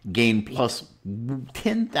 gain plus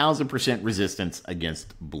 10,000% resistance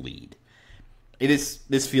against bleed.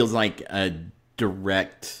 This feels like a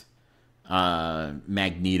direct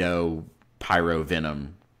Magneto Pyro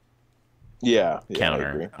Venom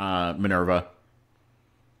counter. Minerva.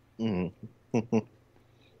 Mm-hmm.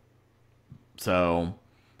 So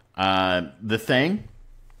the Thing,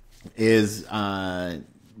 is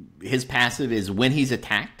his passive is when he's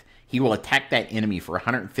attacked, he will attack that enemy for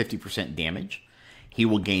 150% damage. He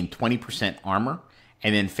will gain 20% armor,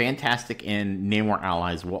 and then Fantastic and Namor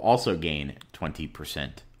allies will also gain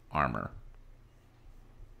 20% armor.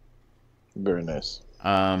 Very nice.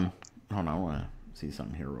 Hold on, I want to see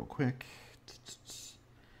something here real quick.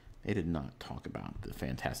 They did not talk about the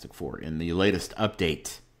Fantastic Four in the latest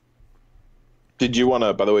update. Did you want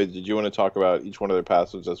to, by the way, did you want to talk about each one of their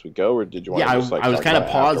passives as we go, or did you want Yeah, to just, like, I was talk kind of about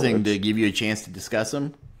it pausing afterwards? to give you a chance to discuss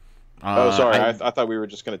them. Oh, sorry. I thought we were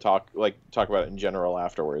just going to talk about it in general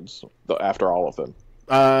afterwards, after all of them.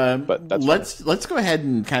 But that's let's go ahead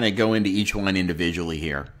and kind of go into each one individually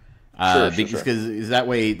here. Sure. Because that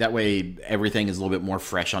way everything is a little bit more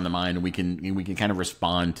fresh on the mind, and we can kind of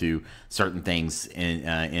respond to certain things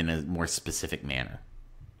in a more specific manner.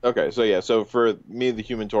 Okay, so for me, the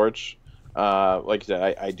Human Torch, like you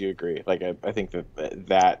said, I do agree. Like I think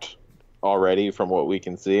that already, from what we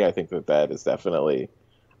can see, I think that is definitely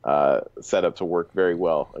set up to work very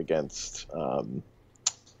well against the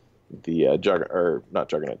not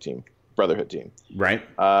Juggernaut team, Brotherhood team. Right.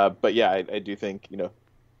 But yeah, I do think,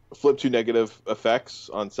 flip to negative effects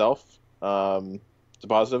on self to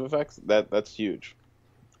positive effects, that's huge.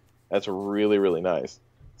 That's really, really nice.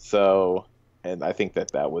 So, and I think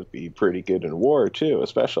that would be pretty good in war too,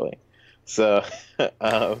 especially. So,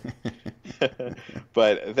 but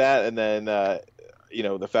that, and then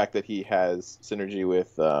the fact that he has synergy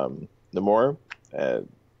with Namor, going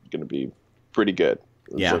to be pretty good.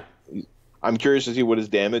 Yeah. I'm curious to see what his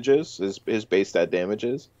damage is, his base stat damage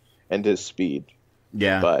is, and his speed.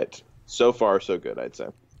 Yeah. But so far, so good, I'd say.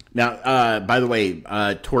 Now, by the way,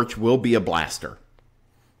 Torch will be a blaster.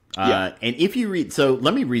 Yeah. And if you read, so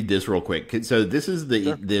let me read this real quick. So this is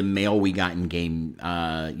the mail we got in game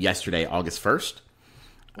yesterday, August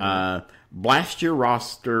 1st. Blast your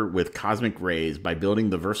roster with cosmic rays by building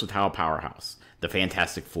the versatile powerhouse, the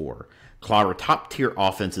Fantastic Four. Clobber top-tier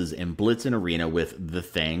offenses and blitz an arena with the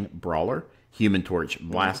Thing, Brawler, Human Torch,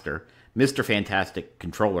 Blaster, Mr. Fantastic,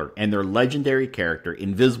 Controller, and their legendary character,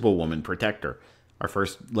 Invisible Woman, Protector. Our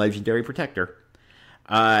first legendary Protector.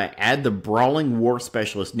 Add the Brawling War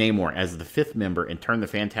Specialist Namor as the 5th member and turn the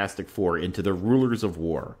Fantastic Four into the Rulers of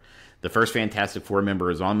War. The first Fantastic Four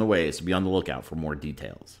member is on the way, so be on the lookout for more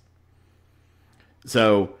details.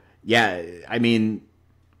 So, yeah, I mean,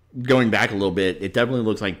 going back a little bit, it definitely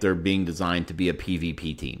looks like they're being designed to be a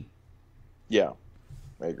PvP team. Yeah,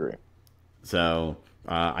 I agree. So,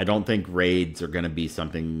 I don't think raids are going to be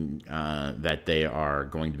something that they are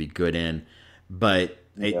going to be good in, but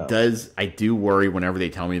I do worry whenever they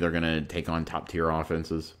tell me they're going to take on top tier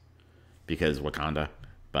offenses because Wakanda.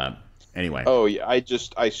 But anyway. Oh yeah,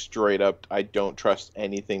 I straight up, I don't trust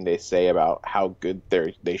anything they say about how good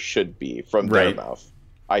they should be from their mouth.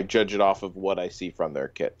 I judge it off of what I see from their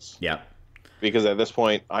kits. Yeah. Because at this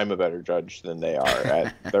point, I'm a better judge than they are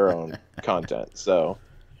at their own content. So,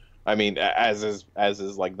 I mean, as is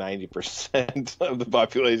like 90% of the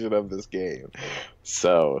population of this game.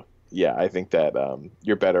 So, yeah, I think that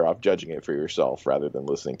you're better off judging it for yourself rather than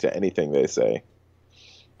listening to anything they say.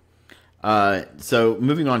 So,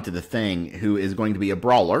 moving on to the Thing, who is going to be a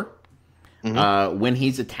brawler. When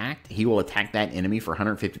he's attacked, he will attack that enemy for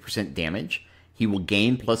 150% damage. He will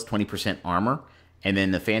gain plus 20% armor. And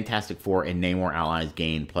then the Fantastic Four and Namor allies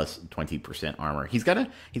gain plus 20% armor. He's got kind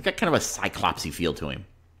of a Cyclopsy feel to him,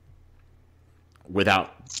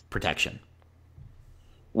 without protection.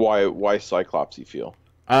 Why Cyclopsy feel?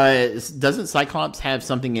 Doesn't Cyclops have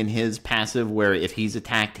something in his passive where if he's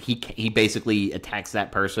attacked, he basically attacks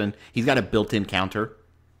that person? He's got a built-in counter.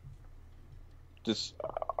 Just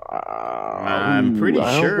I'm pretty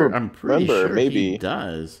sure maybe he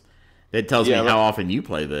does. It tells me how often you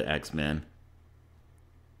play the X-Men.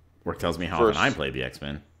 Or it tells me how often I play the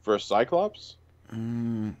X-Men. For Cyclops? Who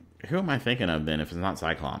am I thinking of then if it's not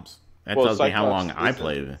Cyclops? That tells me how long I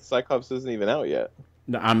play. Cyclops isn't even out yet.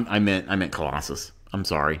 No, I meant Colossus. I'm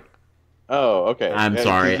sorry. Oh, okay. I'm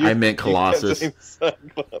sorry. I meant Colossus. I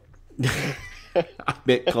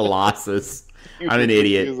meant Colossus. I'm an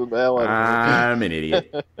idiot. I'm an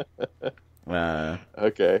idiot.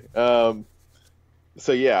 Okay.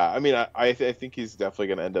 So yeah, I mean, I think he's definitely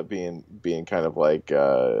going to end up being kind of like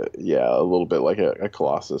a little bit like a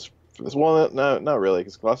Colossus for this. Well, not really,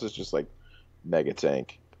 because Colossus is just like mega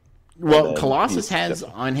tank. Well, Colossus has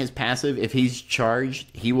on his passive, if he's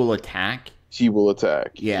charged, he will attack. He will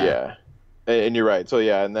attack. Yeah. And you're right. So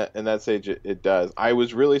yeah, in that stage it does. I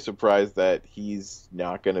was really surprised that he's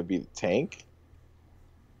not going to be the tank.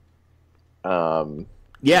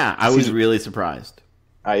 Yeah, I was really surprised.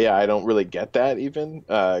 I don't really get that even,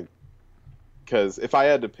 because because if I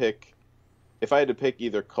had to pick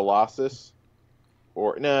either Colossus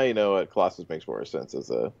or no, you know what, Colossus makes more sense as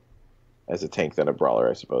a tank than a brawler,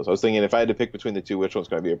 I suppose. I was thinking if I had to pick between the two, which one's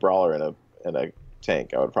going to be a brawler and a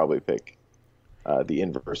tank, I would probably pick the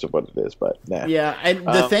inverse of what it is, but nah. Yeah, and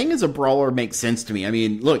the thing is, a brawler makes sense to me. I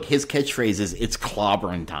mean, look, his catchphrase is "It's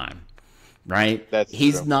clobbering time," right?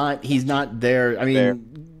 He's true. not there. I mean,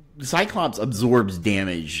 Fair. Cyclops absorbs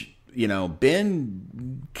damage. You know,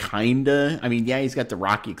 Ben kinda. I mean, yeah, he's got the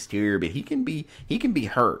rocky exterior, but he can be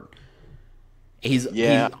hurt. He's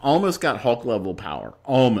almost got Hulk level power,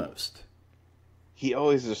 almost. He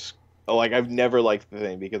always just like, I've never liked the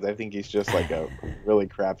thing because I think he's just like a really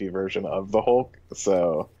crappy version of the Hulk.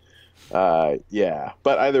 So, yeah.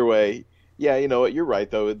 But either way, yeah, you know what? You're right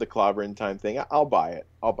though. The clobbering time thing, I'll buy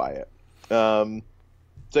it. So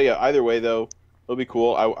yeah, either way though, it'll be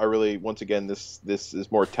cool. I really, once again, this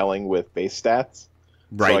is more telling with base stats,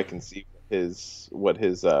 Right. so I can see what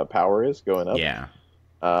his power is going up. Yeah.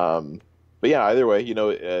 But yeah, either way, you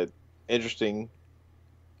know, interesting,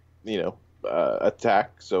 you know,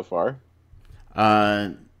 attack so far.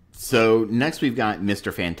 So next we've got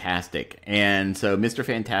Mr. Fantastic, and so Mr.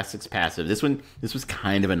 Fantastic's passive. This was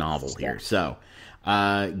kind of a novel here. So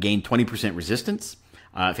gain 20% resistance.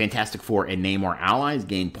 Fantastic Four and Namor allies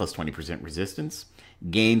gain plus 20% resistance.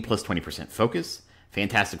 Gain plus 20% focus.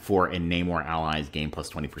 Fantastic Four and Namor allies gain plus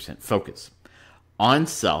 20% focus. On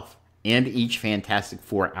self and each Fantastic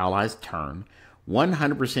Four ally's turn,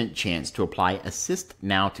 100% chance to apply Assist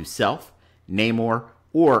Now to self, Namor,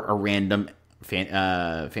 or a random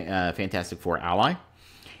Fantastic Four ally.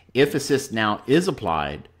 If Assist Now is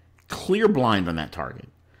applied, clear blind on that target.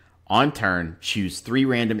 On turn, choose 3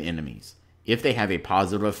 random enemies. If they have a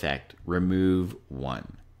positive effect, remove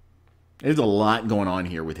 1. There's a lot going on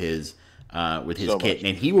here with his kit,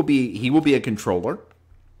 and he will be a controller.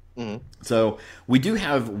 Mm-hmm. So we do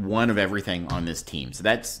have one of everything on this team, so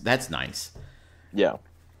that's nice. Yeah.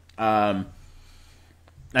 I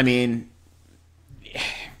mean,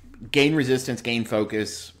 gain resistance, gain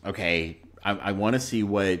focus. Okay, I want to see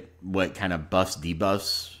what kind of buffs,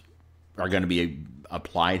 debuffs are going to be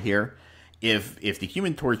applied here. If the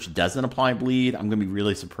Human Torch doesn't apply bleed, I'm going to be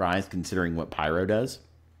really surprised considering what Pyro does.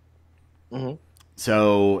 Mm-hmm.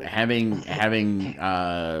 So having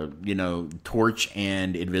you know, Torch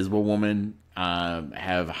and Invisible Woman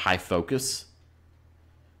have high focus,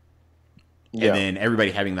 and then everybody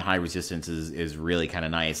having the high resistance is really kind of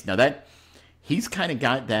nice. Now that he's kind of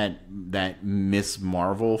got that Miss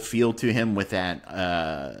Marvel feel to him with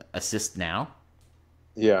that Assist Now.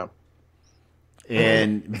 Yeah.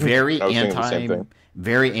 And very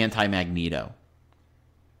anti Magneto.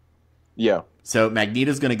 Yeah. So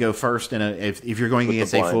Magneto's going to go first, and if you're going With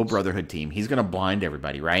against a full Brotherhood team, he's going to blind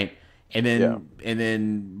everybody, right? And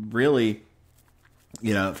then really,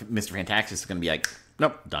 you know, Mr. Fantastic is going to be like,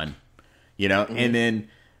 nope, done. You know, and then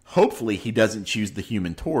hopefully he doesn't choose the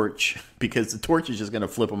Human Torch because the Torch is just going to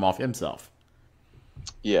flip him off himself.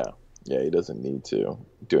 Yeah, he doesn't need to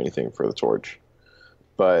do anything for the Torch,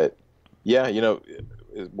 but. Yeah, you know,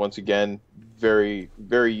 once again, very,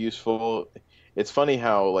 very useful. It's funny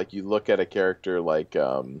how, like, you look at a character like,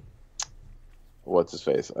 what's his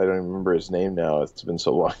face? I don't even remember his name now. It's been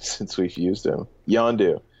so long since we've used him.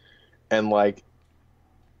 Yondu. And, like,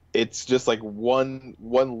 it's just, like, one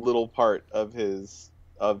little part of his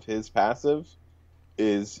passive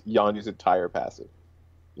is Yondu's entire passive.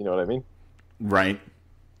 You know what I mean? Right.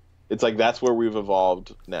 It's like that's where we've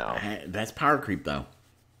evolved now. That's power creep, though.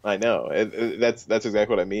 I know. That's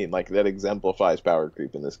exactly what I mean. Like, that exemplifies power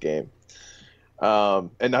creep in this game. And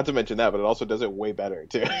not to mention that, but it also does it way better,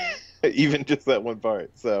 too. Even just that one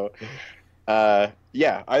part. So,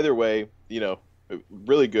 yeah, either way, you know,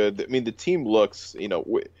 really good. I mean, the team looks, you know,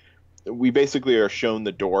 we basically are shown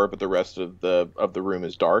the door, but the rest of the room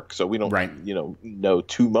is dark. So we don't, you know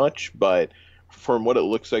too much. But from what it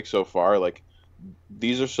looks like so far, like,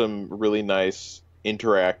 these are some really nice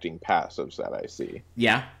interacting passives that I see.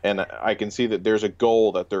 Yeah. And I can see that there's a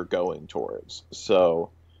goal that they're going towards.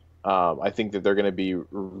 So I think that they're going to be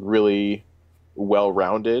really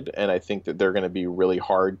well-rounded, and I think that they're going to be really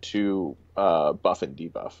hard to buff and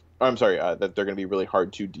debuff. I'm sorry, that they're going to be really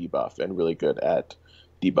hard to debuff and really good at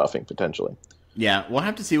debuffing potentially. Yeah, we'll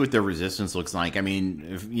have to see what their resistance looks like. I mean,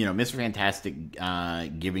 if, you know, Mr. Fantastic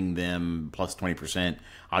giving them plus 20%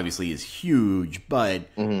 obviously is huge, but,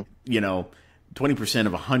 you know, 20%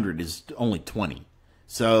 of 100 is only 20.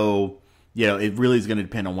 So, you know, it really is going to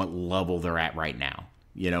depend on what level they're at right now.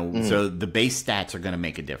 You know, so the base stats are going to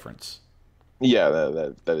make a difference. Yeah,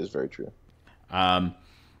 that is very true.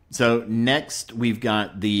 So next we've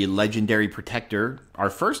got the legendary protector, our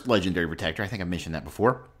first legendary protector. I think I mentioned that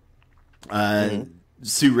before.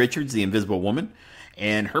 Sue Richards, the Invisible Woman,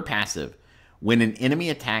 and her passive. When an enemy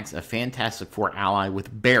attacks a Fantastic Four ally with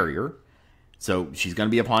barrier, so she's going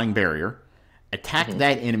to be applying barrier, attack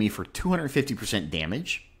that enemy for 250%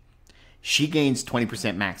 damage. She gains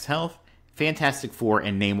 20% max health. Fantastic Four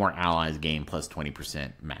and Namor allies gain plus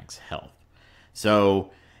 20% max health.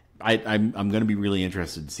 So I'm going to be really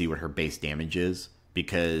interested to see what her base damage is,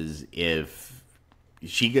 because if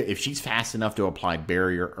she's fast enough to apply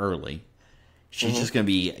barrier early, she's just going to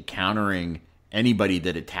be countering anybody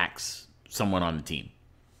that attacks someone on the team.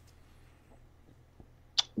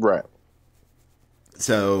 Right.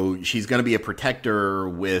 So she's going to be a protector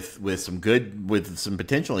with some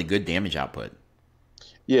potentially good damage output.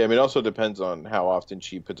 Yeah, I mean, it also depends on how often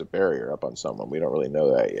she puts a barrier up on someone. We don't really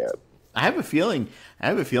know that yet. I have a feeling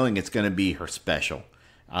it's going to be her special.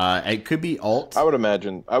 It could be alt. I would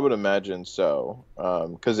imagine so.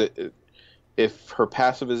 Because if her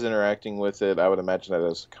passive is interacting with it, I would imagine that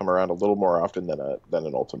does come around a little more often than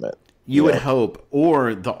an ultimate. You would hope,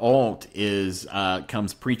 or the alt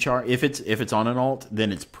comes pre-charged. If it's on an alt,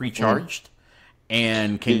 then it's pre-charged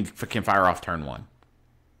and can fire off turn one.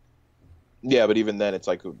 Yeah, but even then, it's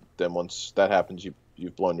like then once that happens,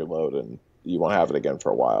 you've blown your load and you won't have it again for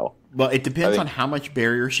a while. Well, it depends on how much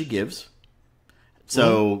barrier she gives.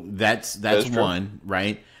 So that's one,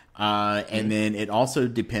 right? And then it also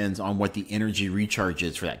depends on what the energy recharge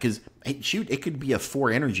is for that. Because it could be a 4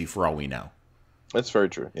 energy for all we know. That's very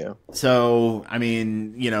true, yeah. So, I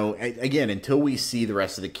mean, again, until we see the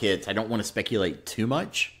rest of the kits, I don't want to speculate too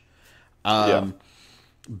much.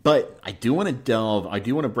 But I do want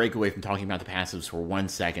to break away from talking about the passives for 1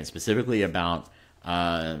 second, specifically about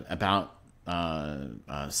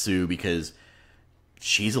Sue, because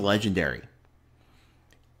she's a legendary.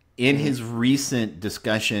 In his recent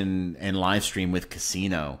discussion and live stream with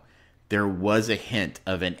Casino, there was a hint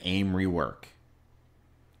of an AIM rework.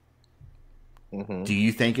 Do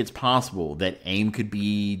you think it's possible that AIM could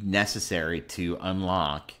be necessary to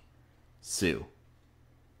unlock Sue?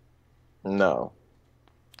 No.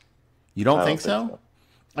 You don't think so?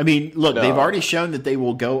 I mean, look, they've already shown that they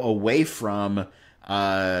will go away from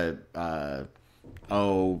anything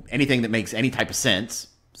that makes any type of sense.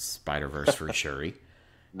 Spider-Verse for Shuri.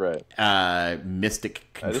 Right. Mystic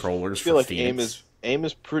controllers I feel for like Phoenix. AIM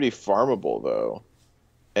is pretty farmable though,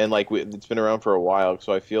 and like it's been around for a while.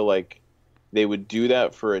 So I feel like they would do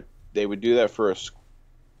that for a squad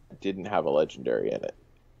that didn't have a legendary in it.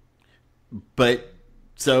 But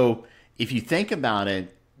so if you think about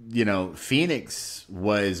it, Phoenix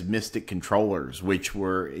was Mystic controllers, which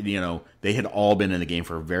were they had all been in the game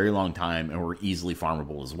for a very long time and were easily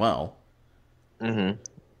farmable as well.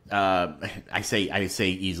 I say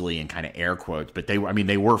easily in kind of air quotes, but they were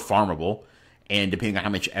farmable, and depending on how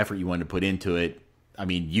much effort you wanted to put into it, I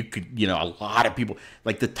mean, you could, a lot of people,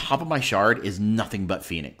 like the top of my shard is nothing but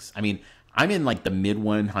Phoenix. I mean, I'm in like the mid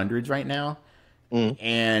 100s right now,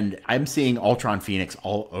 and I'm seeing Ultron Phoenix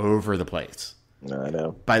all over the place. I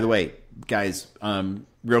know. By the way, guys,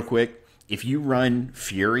 real quick, if you run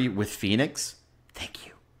Fury with Phoenix, thank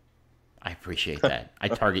you. I appreciate that. I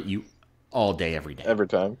target you all day, every day. Every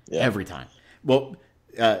time? Yeah. Every time. Well,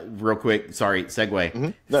 real quick, sorry,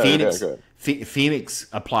 segue. No, Phoenix, go ahead. Phoenix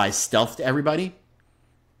applies stealth to everybody,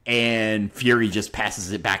 and Fury just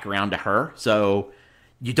passes it back around to her, so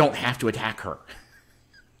you don't have to attack her.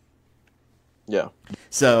 Yeah.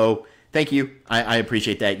 So, thank you. I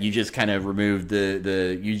appreciate that. You just kind of removed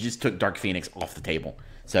you just took Dark Phoenix off the table.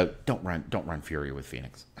 So, don't run Fury with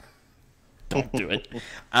Phoenix. Don't do it.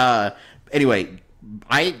 Anyway,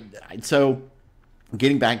 so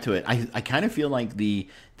getting back to it, I kind of feel like the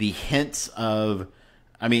hints of,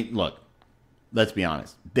 I mean, look, let's be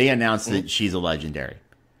honest. They announced that she's a legendary.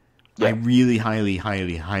 Yeah. I really highly,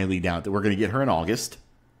 highly, highly doubt that we're going to get her in August.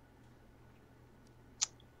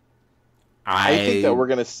 I think that we're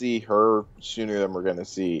going to see her sooner than we're going to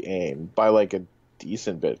see AIM by like a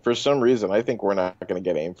decent bit. For some reason, I think we're not going to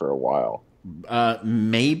get AIM for a while.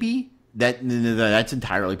 Maybe that's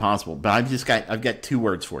entirely possible. But I've got 2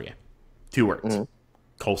 words for you. 2 words: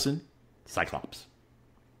 Coulson, Cyclops.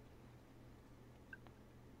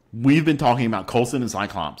 We've been talking about Coulson and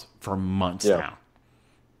Cyclops for months now,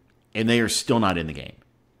 and they are still not in the game.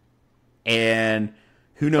 And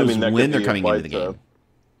who knows when they're coming into the game?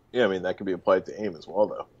 Yeah, I mean, that could be applied to AIM as well,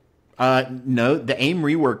 though. No, the AIM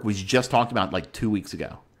rework was just talked about like 2 weeks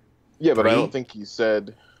ago. Yeah, but I don't think he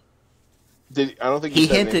said. I don't think he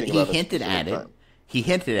said anything about He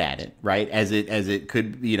hinted at it, right? As it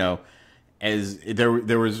could, as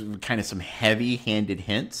there was kind of some heavy-handed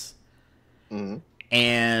hints,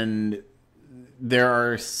 and there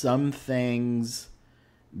are some things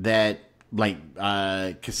that, like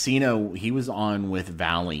Casino, he was on with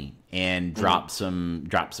Valley and dropped some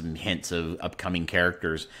hints of upcoming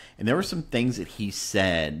characters, and there were some things that he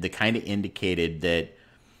said that kind of indicated that,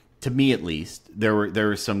 to me at least, there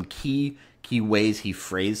were some key ways he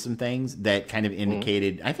phrased some things that kind of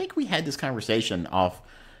indicated. I think we had this conversation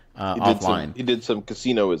offline. He did some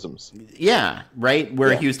Casino-isms. Yeah, right,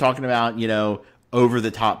 where he was talking about, over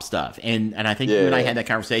the top stuff, and I think you and I had that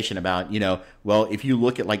conversation about, well, if you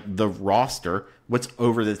look at like the roster, what's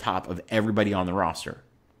over the top of everybody on the roster,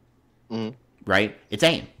 right? It's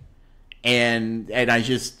AIM, and I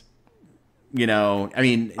just, I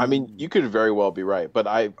mean, you could very well be right, but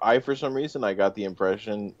I for some reason I got the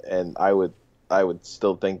impression, and I would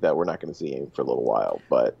still think that we're not going to see AIM for a little while.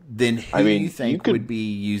 But then who do you think would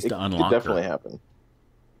be used to unlock her? Could definitely happen.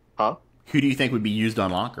 Huh? Who do you think would be used to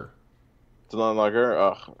unlock her? To unlock her?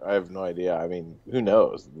 Ugh, I have no idea. I mean, who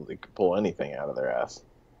knows? They could pull anything out of their ass.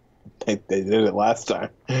 They did it last time.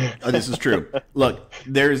 Oh, this is true. Look,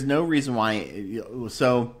 there's no reason why.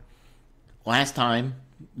 So, last time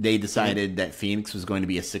they decided that Phoenix was going to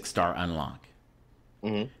be a 6-star unlock.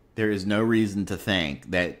 There is no reason to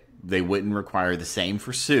think that they wouldn't require the same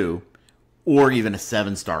for Sue, or even a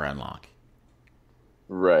 7-star unlock.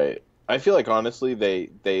 Right. I feel like honestly,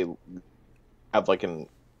 they have like a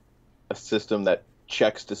system that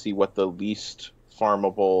checks to see what the least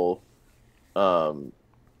farmable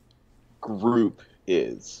group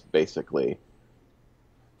is, basically,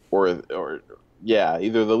 or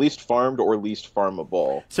either the least farmed or least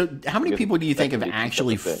farmable. So how many people do you think have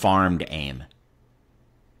actually farmed AIM?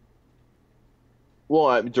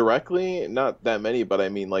 Well, directly, not that many, but I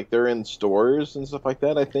mean, like, they're in stores and stuff like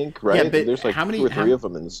that, I think, right? Yeah, but there's like 2 or 3 of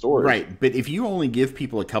them in the stores. Right, but if you only give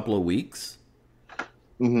people a couple of weeks,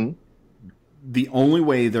 the only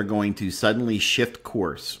way they're going to suddenly shift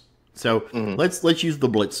course. So let's use the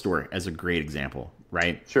Blitz store as a great example,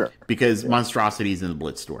 right? Sure. Because Monstrosity is in the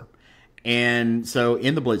Blitz store. And so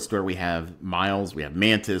in the Blitz store, we have Miles, we have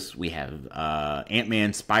Mantis, we have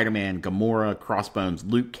Ant-Man, Spider-Man, Gamora, Crossbones,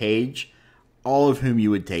 Luke Cage, all of whom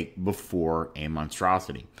you would take before a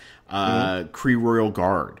Monstrosity. Kree Royal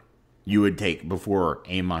Guard, you would take before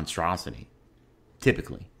a Monstrosity,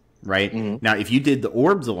 typically, right? Now, if you did the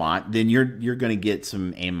orbs a lot, then you're going to get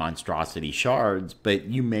some AIM Monstrosity shards, but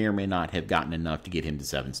you may or may not have gotten enough to get him to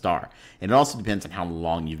 7-star. And it also depends on how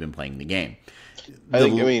long you've been playing the game.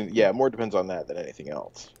 More depends on that than anything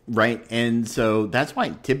else. Right, and so that's why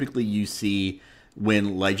typically you see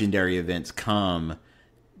when legendary events come,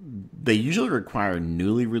 they usually require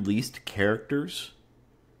newly released characters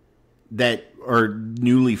that are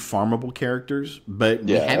newly farmable characters, but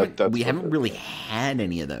we haven't really had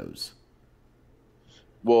any of those.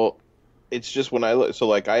 Well, it's just when I look, so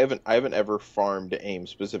like I haven't ever farmed AIM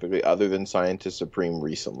specifically other than Scientist Supreme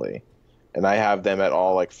recently, and I have them at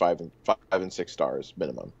all like 5 and 6 stars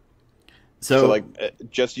minimum. So like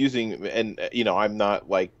just using, and I'm not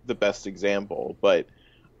like the best example, but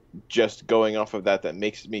just going off of that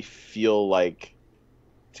makes me feel like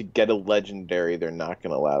to get a legendary, they're not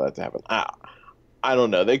going to allow that to happen. I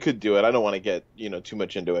don't know. They could do it. I don't want to get too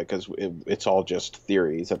much into it because it's all just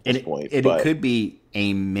theories at this point. It could be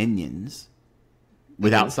AIM minions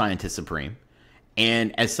without Scientist Supreme,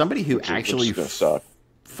 and as somebody who actually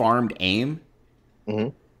farmed AIM,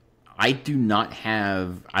 I do not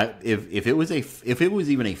have. If it was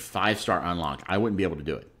even a 5-star unlock, I wouldn't be able to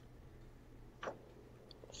do it.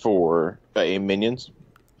 For AIM minions?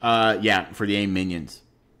 Yeah, for the AIM minions.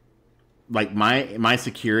 Like, my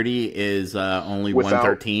security is only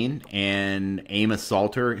 113, and AIM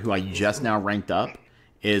Assaulter, who I just now ranked up,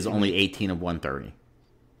 is only 18 of 130.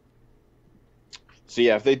 So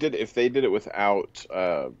yeah, if they did it without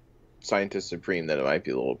Scientist Supreme, then it might be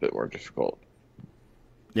a little bit more difficult.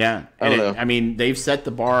 Yeah, I mean, they've set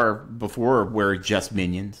the bar before where just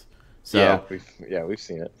minions. So we've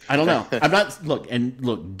seen it. I don't know. I'm not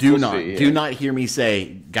do not hear me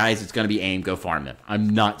say, guys, it's going to be AIM. Go farm them. I'm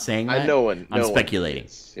not saying that. I'm speculating.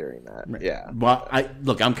 Hearing that, yeah. Well,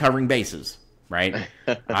 I'm covering bases, right?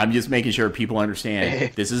 I'm just making sure people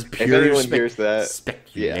understand this is pure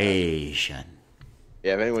speculation.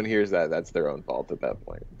 Yeah, if anyone hears that, that's their own fault at that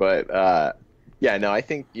point. But I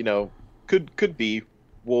think could be.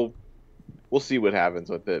 We'll see what happens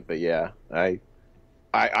with it. But yeah,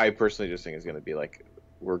 I personally just think it's going to be like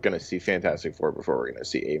we're going to see Fantastic Four before we're going to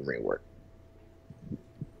see AIM rework.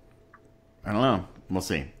 I don't know. We'll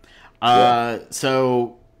see.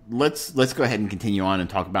 So let's go ahead and continue on and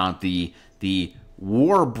talk about the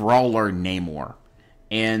War Brawler Namor.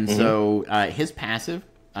 And so his passive,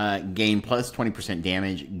 gain plus 20%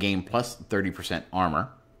 damage, gain plus 30% armor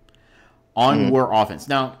on war offense.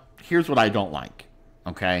 Now, here's what I don't like,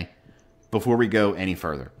 okay? Before we go any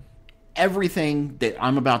further. Everything that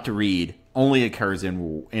I'm about to read only occurs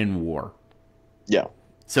in war. Yeah.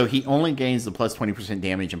 So he only gains the plus 20%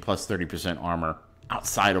 damage and plus 30% armor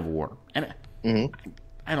outside of war. And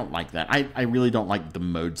I don't like that. I really don't like the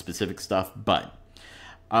mode-specific stuff, but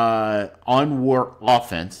on war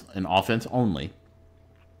offense, and offense only,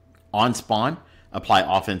 on spawn, apply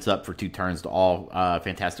offense up for 2 turns to all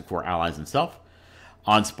Fantastic Four allies and self.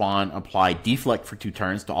 On spawn, apply deflect for 2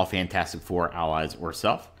 turns to all Fantastic Four allies or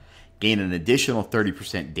self. Gain an additional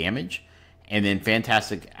 30% damage. And then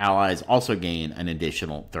Fantastic allies also gain an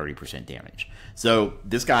additional 30% damage. So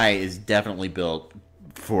this guy is definitely built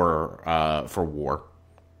for war.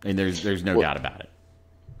 And there's no doubt about it.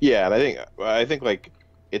 Yeah, and I think like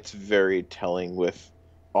it's very telling with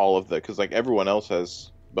all of the, because like everyone else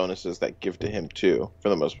has bonuses that give to him too, for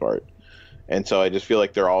the most part. And so I just feel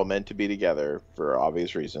like they're all meant to be together for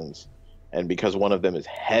obvious reasons. And because one of them is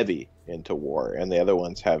heavy into war and the other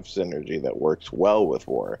ones have synergy that works well with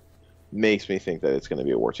war, makes me think that it's going to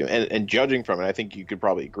be a war team. And judging from it, I think you could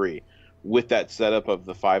probably agree with that setup of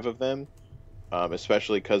the 5 of them,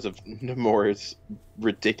 especially because of Namor's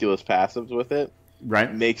ridiculous passives with it.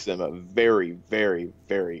 Right, makes them a very, very,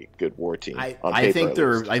 very good war team. I think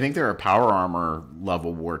they're a power armor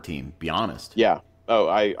level war team. Be honest. Yeah. Oh,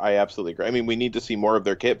 I absolutely agree. I mean, we need to see more of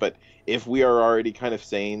their kit, but if we are already kind of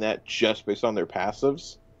saying that just based on their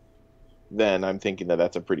passives, then I'm thinking that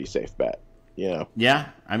that's a pretty safe bet. You know. Yeah,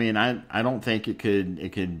 I mean, I don't think it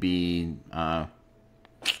could be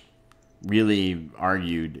really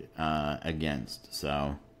argued against.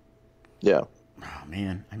 So. Yeah. Oh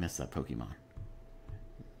man, I miss that Pokemon.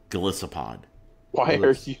 Golisopod. Why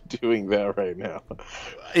are you doing that right now?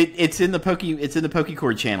 It's in the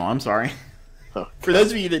Pokecord channel. I'm sorry. Oh, for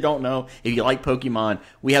those of you that don't know, if you like Pokemon,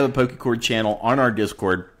 we have a Pokecord channel on our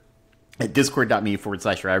Discord at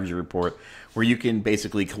discord.me/Ravager Report, where you can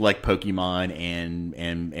basically collect Pokemon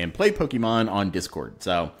and play Pokemon on Discord.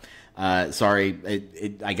 So, sorry,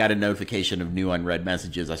 I got a notification of new unread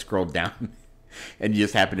messages. I scrolled down and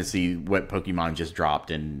just happened to see what Pokemon just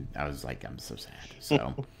dropped, and I was like, I'm so sad.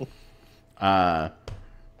 So,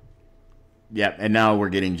 yeah, and now we're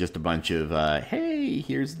getting just a bunch of, hey,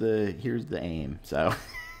 here's the aim. So,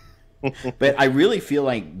 but I really feel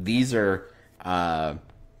like these are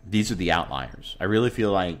the outliers. I really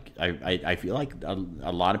feel like I feel like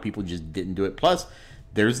a lot of people just didn't do it. Plus,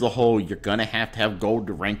 there's the whole you're gonna have to have gold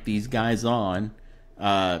to rank these guys on,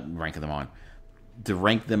 to rank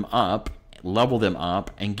them up, level them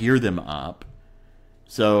up, and gear them up.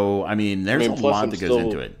 So I mean, there's a lot that goes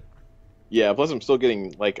into it. Yeah, plus I'm still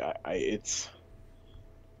getting like it's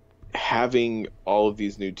having all of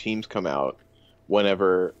these new teams come out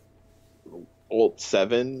whenever Ult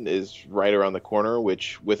 7 is right around the corner,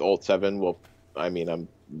 which with Ult 7 I'm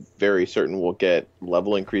very certain we'll get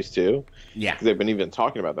level increase too. Yeah. Because they've been even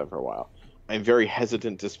talking about that for a while. I'm very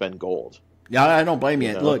hesitant to spend gold. Yeah, I don't blame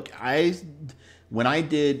you. Look, when I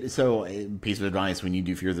did, so piece of advice, when you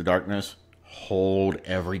do Fear the Darkness, hold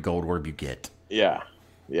every gold orb you get. Yeah.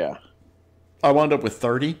 Yeah. I wound up with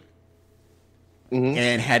 30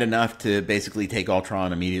 and had enough to basically take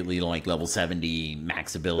Ultron immediately to like level 70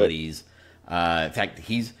 max abilities. In fact,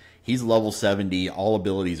 he's level 70. All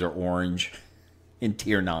abilities are orange in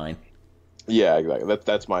tier 9. Yeah, exactly.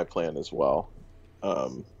 That's my plan as well.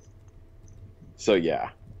 So yeah,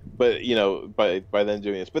 but by them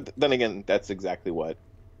doing this, but then again, that's exactly what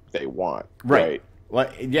they want, right?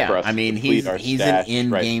 Well, yeah. I mean, he's an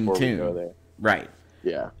in-game tune, right?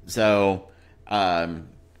 Yeah. So,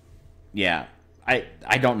 yeah.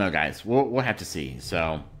 I don't know, guys. We'll have to see.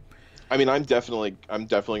 So, I mean, I'm definitely going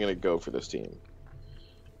to go for this team.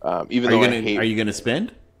 Even though are you going to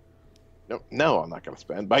spend? No, I'm not going to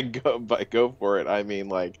spend. By go for it, I mean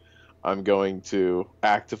like I'm going to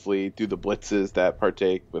actively do the blitzes that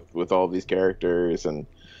partake with all these characters, and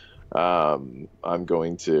I'm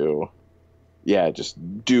going to,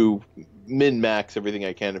 just do min-max everything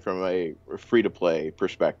I can from a free-to-play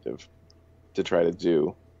perspective to try to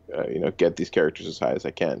do, get these characters as high as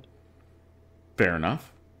I can. Fair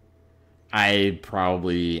enough. I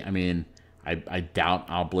doubt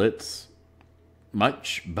I'll blitz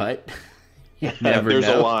much, but you never There's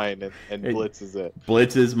know. a line, and blitz is it.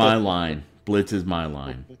 Blitz is my line. Blitz is my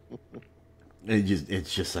line.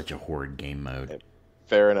 It's just such a horrid game mode.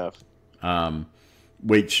 Fair enough.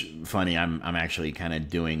 Which, funny, I'm actually kind of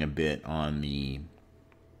doing a bit on the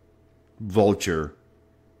Vulture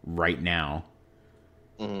right now.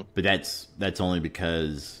 but that's only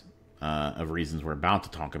because of reasons we're about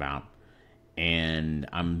to talk about. And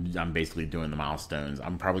I'm basically doing the milestones.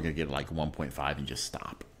 I'm probably gonna get like 1.5 and just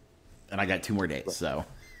stop. And I got 2 more days, so.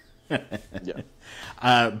 Yeah.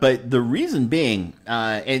 But the reason being,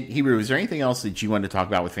 and Hebrew, is there anything else that you wanted to talk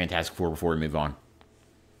about with Fantastic Four before we move on?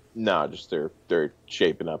 No, just they're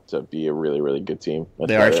shaping up to be a really, really good team.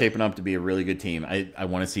 They are shaping up to be a really good team. I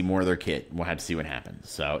want to see more of their kit. We'll have to see what happens.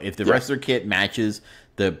 So if the rest of their kit matches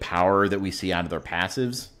the power that we see out of their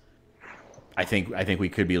passives, I think we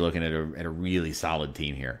could be looking at a really solid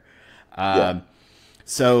team here.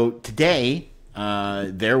 So today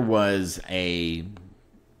there was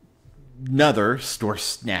another store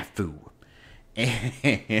snafu.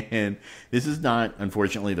 And this is not,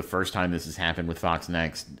 unfortunately, the first time this has happened with Fox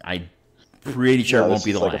Next. I'm pretty sure it won't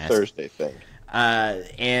be the last. It's like a Thursday thing.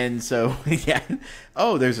 And so, yeah.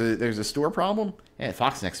 Oh, there's a store problem? Yeah,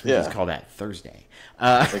 Fox Next would just call that Thursday.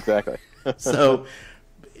 Exactly. So,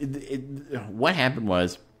 what happened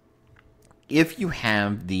was, if you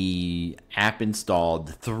have the app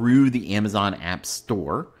installed through the Amazon App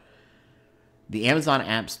Store, the Amazon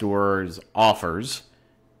App Store's offers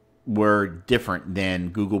were different than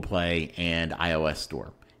Google Play and iOS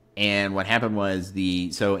Store. And what happened was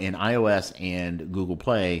so in iOS and Google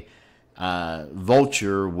Play,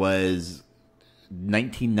 Vulture was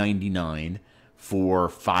 $19.99 for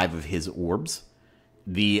 5 of his orbs.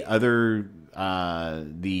 The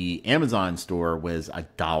Amazon Store was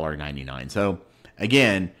 $1.99. So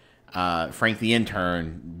again, Frank the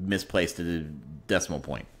intern misplaced a decimal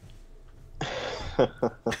point.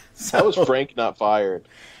 That was Frank not fired.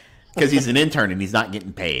 Because he's an intern and he's not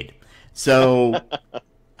getting paid. So,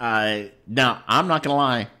 now, I'm not going to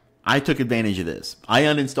lie. I took advantage of this. I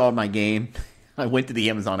uninstalled my game. I went to the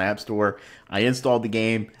Amazon App Store. I installed the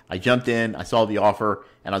game. I jumped in. I saw the offer.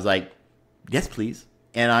 And I was like, yes, please.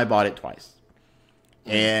 And I bought it twice.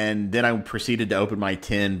 And then I proceeded to open my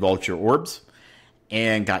 10 Vulture orbs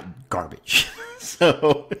and got garbage.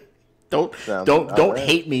 So, don't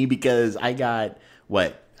hate me because I got,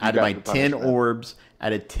 out of my 10 orbs...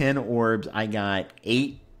 Out of 10 orbs, I got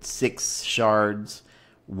 8 6 shards,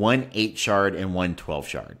 1 8 shard, and 1 12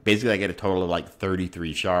 shard. Basically, I get a total of like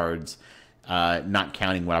 33 shards, not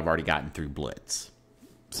counting what I've already gotten through Blitz.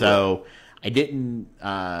 So I didn't,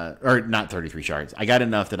 or not 33 shards. I got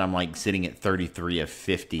enough that I'm like sitting at 33 of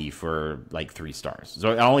 50 for like 3 stars.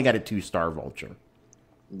 So I only got a 2-star Vulture.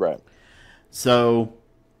 Right. So,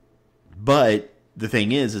 but the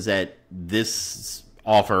thing is that this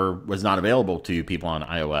offer was not available to people on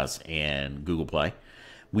iOS and Google Play.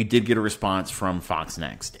 We did get a response from Fox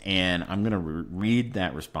Next, and I'm going to read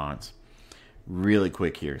that response really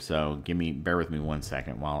quick here. So bear with me 1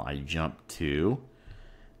 second while I jump to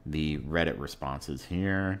the Reddit responses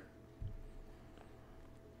here.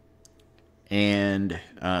 And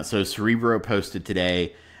so Cerebro posted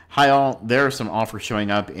today, "Hi all, there are some offers showing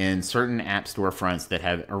up in certain app store fronts that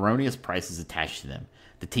have erroneous prices attached to them.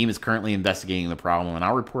 The team is currently investigating the problem, and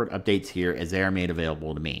I'll report updates here as they are made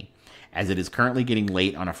available to me. As it is currently getting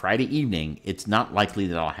late on a Friday evening, it's not likely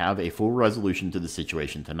that I'll have a full resolution to the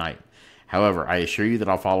situation tonight. However, I assure you that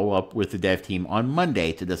I'll follow up with the dev team on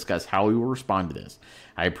Monday to discuss how we will respond to this.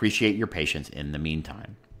 I appreciate your patience in the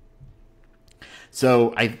meantime."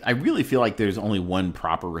 So I really feel like there's only one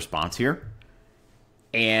proper response here,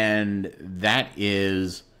 and that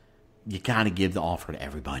is you got to give the offer to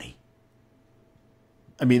everybody.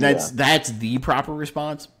 I mean, that's the proper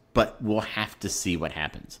response, but we'll have to see what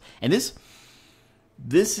happens. And this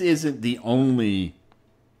isn't the only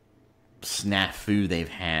snafu they've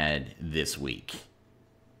had this week.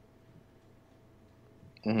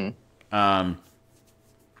 Mm-hmm.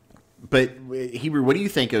 But Hebrew, what do you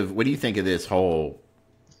think of this whole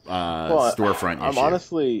storefront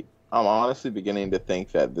issue? I'm honestly beginning to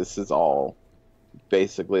think that this is all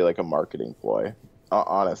basically like a marketing ploy.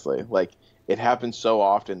 Honestly, like, it happens so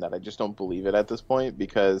often that I just don't believe it at this point,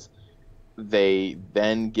 because they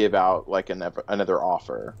then give out like another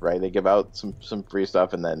offer, right? They give out some free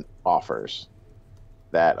stuff and then offers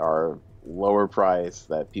that are lower price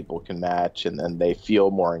that people can match, and then they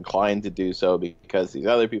feel more inclined to do so because these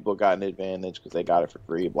other people got an advantage because they got it for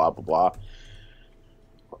free, blah blah blah,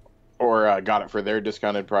 or got it for their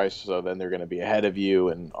discounted price, so then they're going to be ahead of you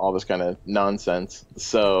and all this kind of nonsense.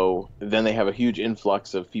 So then they have a huge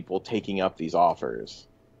influx of people taking up these offers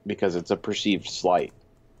because it's a perceived slight.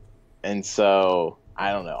 And so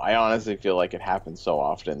I don't know, I honestly feel like it happens so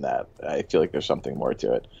often that I feel like there's something more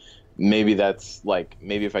to it. Maybe that's like,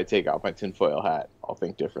 maybe if I take off my tinfoil hat, I'll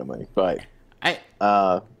think differently. But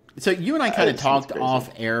so you and I kind of talked off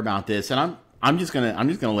air about this, and I'm just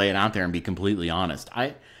gonna lay it out there and be completely honest.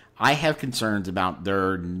 I have concerns about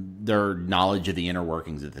their knowledge of the inner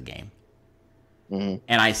workings of the game. Mm-hmm.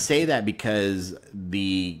 And I say that because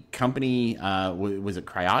the company, was it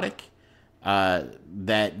Cryotic,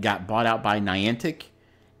 that got bought out by Niantic,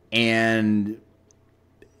 and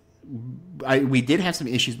we did have some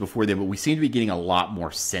issues before then, but we seem to be getting a lot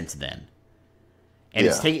more since then. And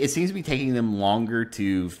it seems to be taking them longer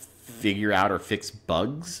to figure out or fix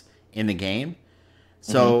bugs in the game.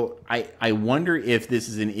 So I wonder if this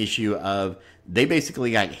is an issue of they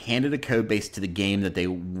basically got handed a code base to the game that they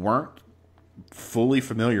weren't fully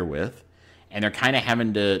familiar with, and they're kind of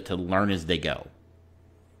having to learn as they go.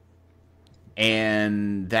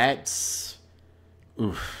 And that's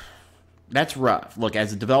rough. Look,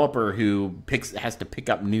 as a developer who has to pick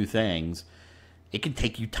up new things, it can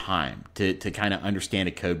take you time to kind of understand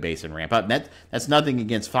a code base and ramp up. And that's nothing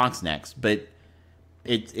against FoxNext, but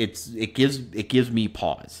it gives me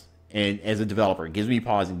pause. And as a developer, it gives me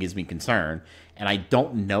pause and gives me concern. And I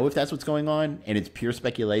don't know if that's what's going on, and it's pure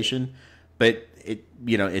speculation. But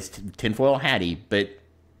it's tinfoil hatty, but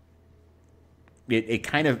it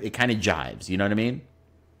kind of jives. You know what I mean?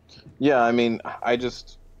 Yeah, I mean,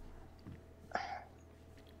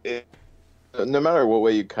 no matter what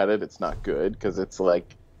way you cut it, it's not good, because it's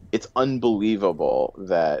like, it's unbelievable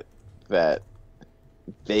that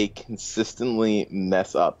they consistently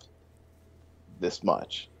mess up this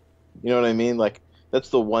much. You know what I mean? Like, that's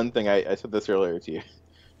the one thing I said this earlier to you.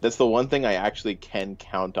 That's the one thing I actually can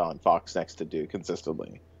count on FoxNext to do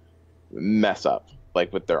consistently. Mess up,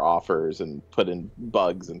 like with their offers and put in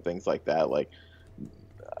bugs and things like that. Like,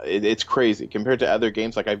 it's crazy compared to other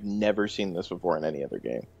games. Like, I've never seen this before in any other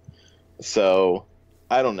game. So,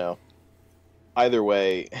 I don't know. Either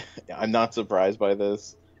way, I'm not surprised by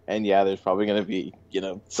this. And yeah, there's probably going to be,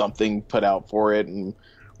 something put out for it, and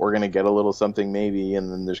we're going to get a little something maybe,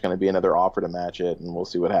 and then there's going to be another offer to match it, and we'll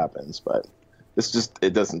see what happens. But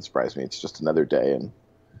it doesn't surprise me. It's just another day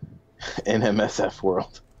in MSF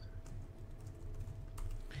world.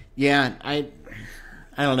 Yeah, I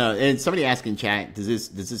don't know. And somebody asked in chat, does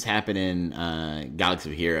this happen in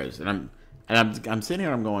Galaxy of Heroes? And I'm sitting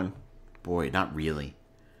here, I'm going, boy, not really.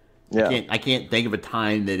 Yeah. I can't think of a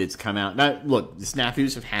time that it's come out. Now, look, the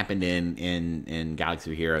snafus have happened in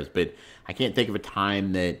Galaxy of Heroes, but I can't think of a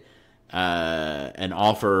time that an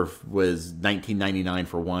offer was $19.99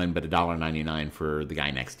 for one, but $1.99 for the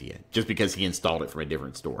guy next to you, just because he installed it from a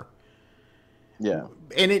different store. Yeah.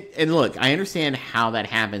 And look, I understand how that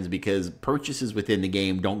happens, because purchases within the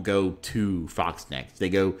game don't go to FoxNext. They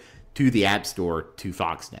go to the App Store to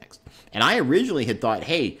FoxNext. And I originally had thought,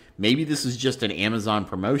 hey, maybe this is just an Amazon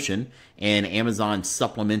promotion and Amazon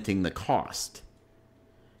supplementing the cost.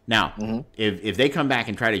 Now, if they come back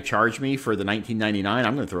and try to charge me for the $19.99,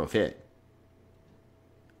 I'm going to throw a fit.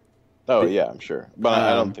 Oh, yeah, I'm sure. But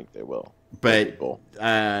I don't think they will. But,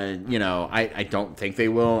 I don't think they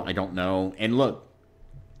will. I don't know. And look,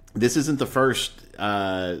 this isn't the first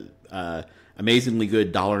amazingly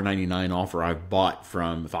good $1.99 offer I've bought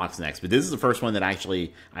from FoxNext, but this is the first one that I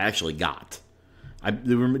actually got.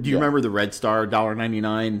 Do you remember the Red Star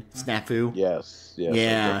 $1.99 snafu? Yes.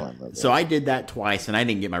 Yeah. So I did that twice, and I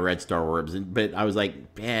didn't get my Red Star orbs. But I was like,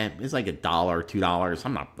 it's like $1,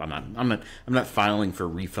 $2. I'm not filing for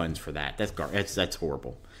refunds for that. That's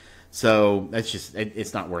horrible. So that's just,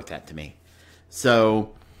 it's not worth that to me.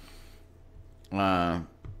 So, yeah,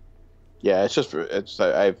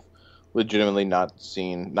 I've legitimately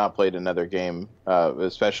not played another game,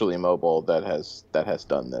 especially mobile, that has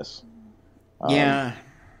done this. Yeah.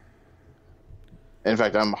 In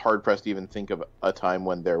fact, I'm hard pressed to even think of a time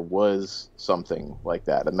when there was something like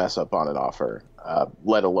that, a mess up on an offer,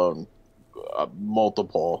 let alone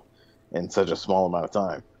multiple in such a small amount of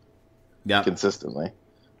time. Yeah. Consistently.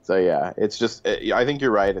 So yeah, it's just, I think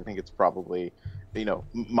you're right. I think it's probably,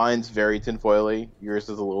 mine's very tinfoily. Yours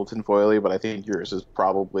is a little tinfoily, but I think yours is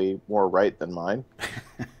probably more right than mine.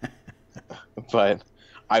 But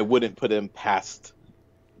I wouldn't put him past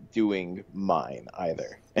doing mine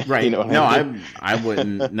either. Right. You know what I mean? I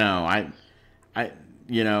wouldn't. No, I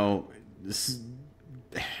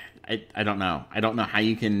don't know. I don't know how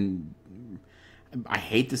you can, I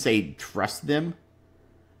hate to say trust them.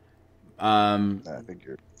 I think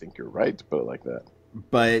you're right to put it like that.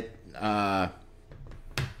 But I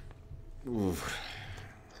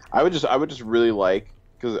would just really like,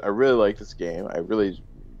 because I really like this game. I really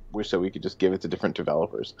wish that we could just give it to different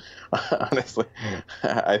developers. Honestly,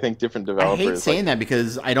 I think different developers. I hate saying that,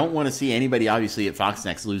 because I don't want to see anybody obviously at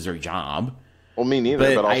FoxNext lose their job. Well, me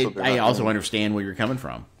neither. But also I also understand where you're coming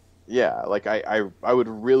from. Yeah, like I would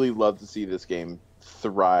really love to see this game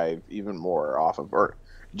thrive even more off of, or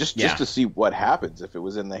just to see what happens if it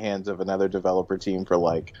was in the hands of another developer team for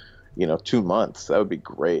like, 2 months. That would be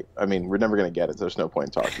great. I mean, we're never going to get it, so there's no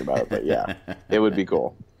point in talking about it, but yeah, it would be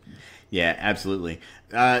cool. Yeah, absolutely.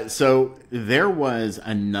 So there was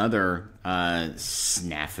another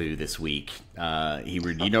snafu this week.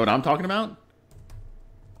 You know what I'm talking about?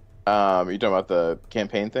 You're talking about the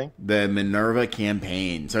campaign thing? The Minerva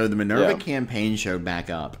campaign. So the Minerva campaign showed back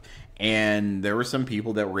up, and there were some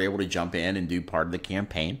people that were able to jump in and do part of the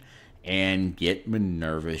campaign and get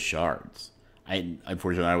Minerva shards.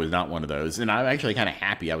 Unfortunately, I was not one of those, and I'm actually kind of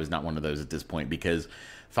happy I was not one of those at this point, because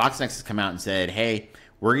Foxnext has come out and said, hey,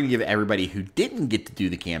 we're going to give everybody who didn't get to do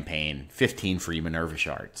the campaign 15 free Minerva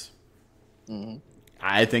shards. Mm-hmm.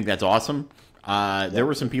 I think that's awesome. There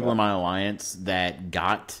were some people in my alliance that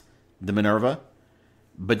got the Minerva,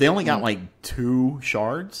 but they only got like 2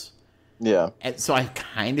 shards. Yeah. And so I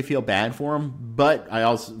kind of feel bad for them, but I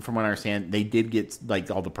also, from what I understand, they did get like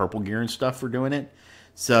all the purple gear and stuff for doing it.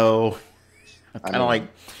 So I'm kind of like,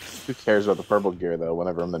 who cares about the purple gear though?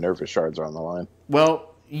 Whenever Minerva shards are on the line.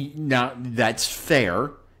 Well, now that's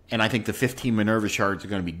fair, and I think the 15 Minerva shards are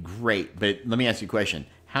going to be great. But let me ask you a question: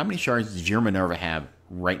 how many shards does your Minerva have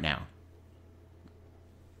right now?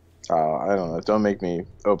 I don't know. Don't make me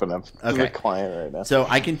open up the client right now. So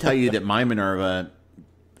I can tell you that my Minerva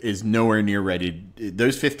is nowhere near ready.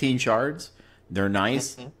 Those 15 shards, they're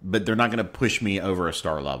nice, but they're not going to push me over a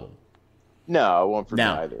star level. No, it won't for me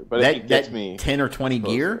either. But if it gets me 10 or 20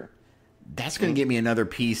 closer. gear, that's going to get me another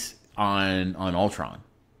piece on Ultron.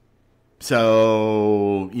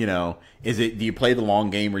 So, do you play the long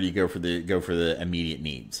game, or do you go for the immediate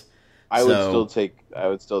needs? I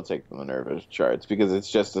would still take the Minerva shards, because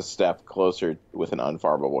it's just a step closer with an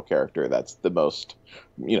unfarmable character. That's the most,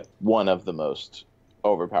 one of the most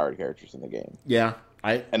overpowered characters in the game. Yeah,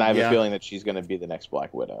 I have a feeling that she's going to be the next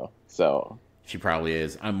Black Widow. So she probably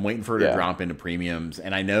is. I'm waiting for her to drop into premiums,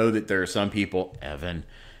 and I know that there are some people, Evan,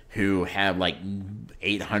 who have like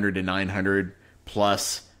 800 to 900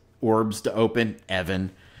 plus orbs to open.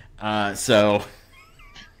 Evan, so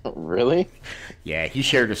really, yeah, he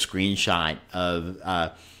shared a screenshot of.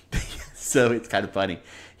 So it's kind of funny.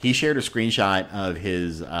 He shared a screenshot of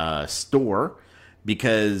his store,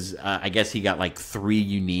 because I guess he got like 3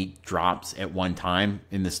 unique drops at one time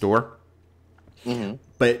in the store. Mm-hmm.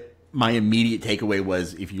 But my immediate takeaway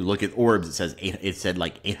was, if you look at orbs, it said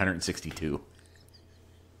like 862.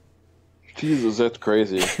 Jesus, that's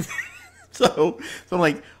crazy. So I'm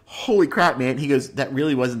like, holy crap, man. He goes, that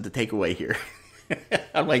really wasn't the takeaway here.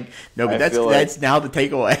 I'm like, no, but that's now the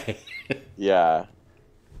takeaway. Yeah.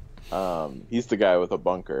 He's the guy with a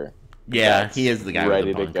bunker. Yeah, he is the guy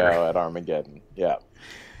ready with a bunker. to go at Armageddon. Yeah.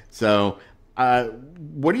 So,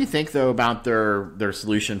 what do you think though about their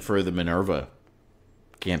solution for the Minerva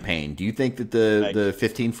campaign? Do you think that the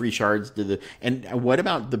 15 free shards and what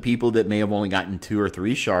about the people that may have only gotten 2 or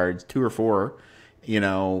 3 shards, 2 or 4,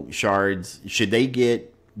 shards? Should they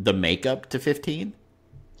get the makeup to 15?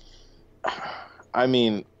 I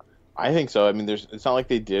mean, I think so. I mean, it's not like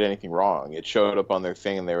they did anything wrong. It showed up on their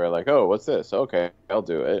thing, and they were like, "Oh, what's this? Okay, I'll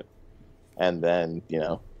do it." And then,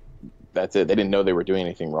 that's it. They didn't know they were doing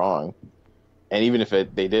anything wrong. And even if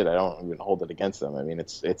they did, I don't even hold it against them. I mean,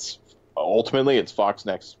 it's ultimately it's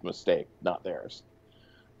Foxnext's mistake, not theirs.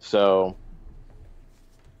 So,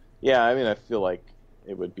 yeah, I mean, I feel like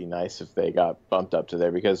it would be nice if they got bumped up to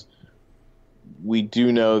there, because we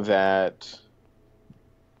do know that.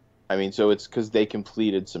 I mean, so it's because they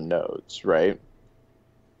completed some nodes, right?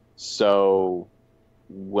 So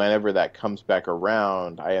whenever that comes back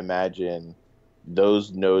around, I imagine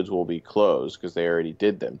those nodes will be closed because they already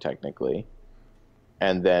did them technically.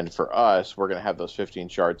 And then for us, we're going to have those 15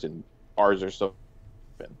 shards, and ours are still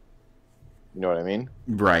open. You know what I mean?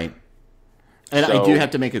 Right. And I do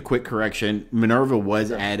have to make a quick correction. Minerva was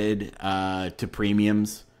added to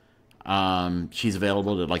premiums. She's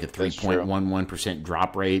available at like a 3.11%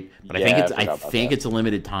 drop rate, but I think it's a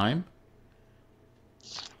limited time.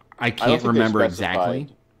 I can't remember exactly.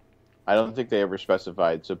 I don't think they ever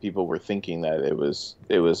specified, so people were thinking that it was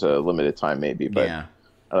a limited time, maybe. But yeah.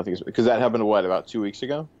 I don't think it's because that happened about 2 weeks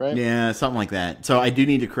ago, right? Yeah, something like that. So I do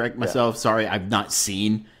need to correct myself. Yeah. Sorry, I've not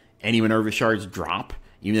seen any Minerva shards drop,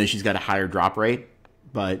 even though she's got a higher drop rate.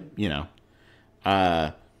 But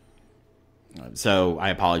so I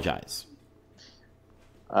apologize.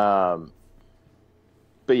 But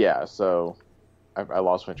yeah, so I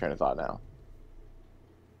lost my train of thought now.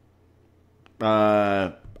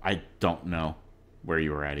 I don't know where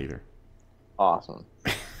you were at either. Awesome.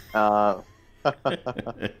 You'll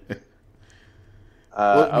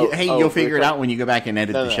figure it out when you go back and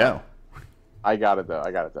edit the show. I got it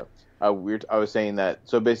though. I was saying that.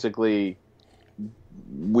 So basically,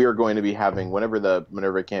 we're going to be having whenever the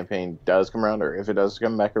Minerva campaign does come around, or if it does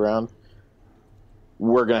come back around,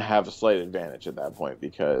 we're going to have a slight advantage at that point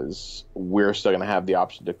because we're still going to have the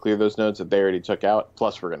option to clear those nodes that they already took out.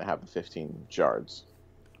 Plus, we're going to have the 15 shards.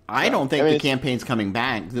 I don't think the campaign's coming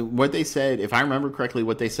back. What they said, if I remember correctly,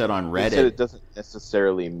 what they said on Reddit, it doesn't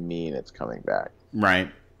necessarily mean it's coming back.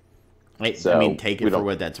 Right. I mean, take it for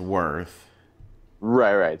what that's worth.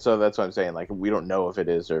 Right. So that's what I'm saying. Like, we don't know if it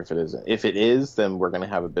is or if it isn't. If it is, then we're going to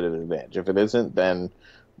have a bit of an advantage. If it isn't, then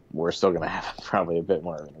we're still going to have probably a bit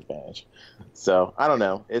more of an advantage. So I don't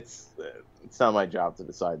know. It's not my job to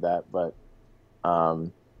decide that, but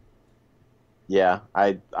yeah,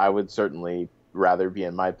 I would certainly rather be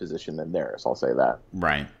in my position than theirs. I'll say that.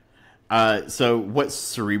 Right. So what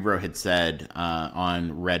Cerebro had said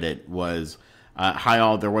on Reddit was, hi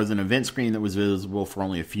all, there was an event screen that was visible for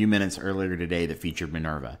only a few minutes earlier today that featured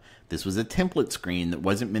Minerva. This was a template screen that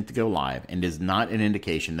wasn't meant to go live and is not an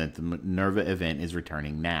indication that the Minerva event is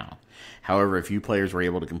returning now. However, a few players were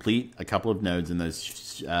able to complete a couple of nodes in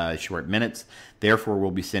those short minutes. Therefore,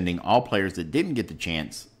 we'll be sending all players that didn't get the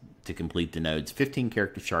chance to complete the nodes 15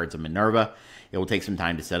 character shards of Minerva. It will take some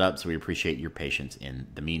time to set up, so we appreciate your patience in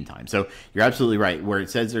the meantime. So you're absolutely right. Where it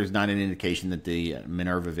says there's not an indication that the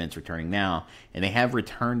Minerva event's returning now, and they have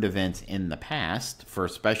returned events in the past for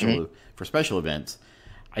special events.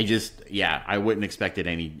 I wouldn't expect it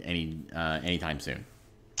anytime soon.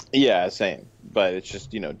 Yeah, same. But it's just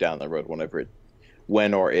down the road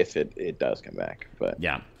when or if it does come back. But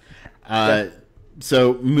yeah.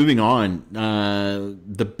 So moving on,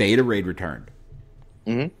 the beta raid returned.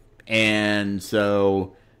 Mm-hmm. And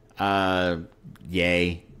so,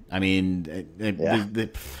 yay. I mean,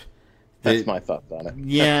 that's my thoughts on it.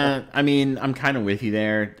 Yeah, I mean, I'm kind of with you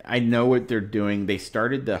there. I know what they're doing. They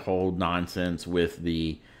started the whole nonsense with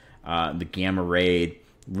the Gamma raid.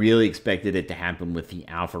 Really expected it to happen with the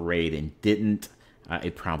Alpha raid and didn't.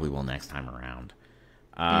 It probably will next time around.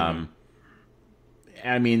 I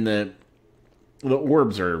mean, the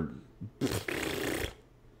orbs are...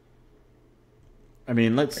 I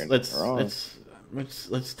mean, let's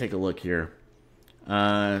take a look here.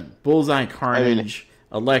 Bullseye, Carnage,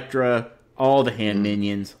 Electra, all the hand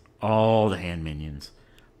minions, all the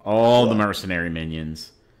mercenary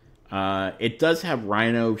minions. It does have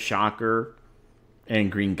Rhino, Shocker, and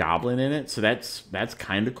Green Goblin in it, so that's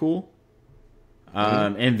kind of cool.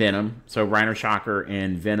 And Venom, so Rhino, Shocker,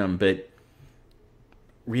 and Venom, but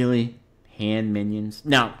really, hand minions?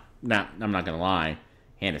 No, I'm not gonna lie.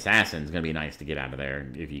 Hand Assassin's going to be nice to get out of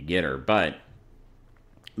there if you get her. But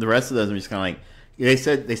the rest of those, I'm just kind of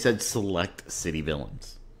like... They said select city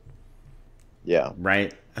villains. Yeah.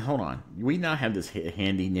 Right? Hold on. We now have this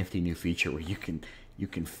handy, nifty new feature where you can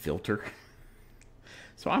filter.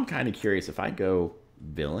 So I'm kind of curious if I go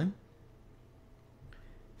villain,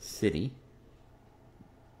 city.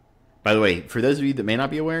 By the way, for those of you that may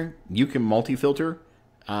not be aware, you can multi-filter.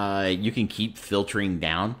 You can keep filtering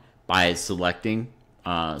down by selecting...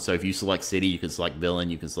 so if you select city, you can select villain,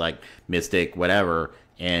 you can select mystic, whatever,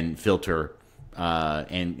 and filter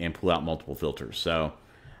and pull out multiple filters. So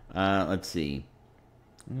let's see.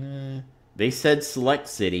 They said select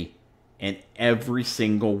city, and every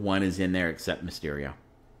single one is in there except Mysterio.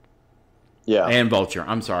 Yeah. And Vulture.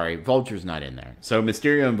 I'm sorry, Vulture's not in there. So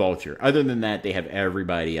Mysterio and Vulture. Other than that, they have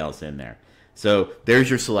everybody else in there. So there's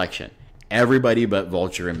your selection. Everybody but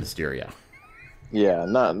Vulture and Mysterio. Yeah,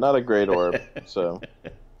 not a great orb. So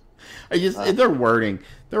their wording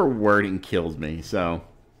kills me. So,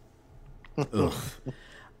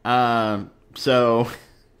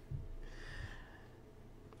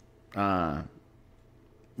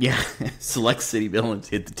 yeah, select city villains,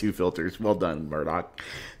 hit the 2 filters. Well done, Murdoch.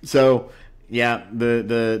 So, yeah,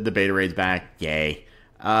 the beta raid's back. Yay.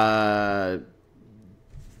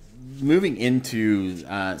 Moving into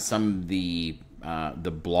some of the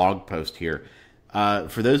blog post here.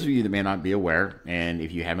 For those of you that may not be aware, and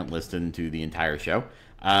if you haven't listened to the entire show,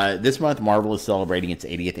 this month Marvel is celebrating its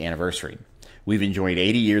 80th anniversary. We've enjoyed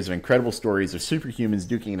 80 years of incredible stories of superhumans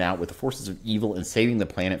duking it out with the forces of evil and saving the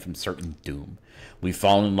planet from certain doom. We've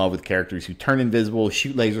fallen in love with characters who turn invisible,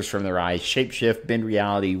 shoot lasers from their eyes, shapeshift, bend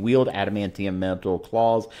reality, wield adamantium metal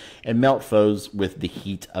claws, and melt foes with the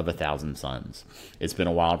heat of 1,000 suns. It's been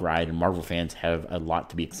a wild ride, and Marvel fans have a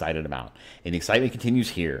lot to be excited about. And the excitement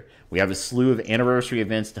continues here. We have a slew of anniversary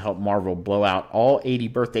events to help Marvel blow out all 80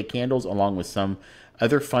 birthday candles, along with some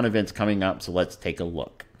other fun events coming up, so let's take a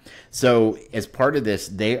look. So, as part of this,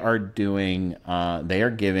 they are giving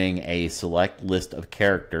a select list of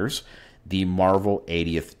characters the Marvel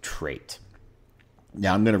 80th trait.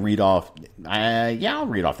 Now I'm going to read off. I'll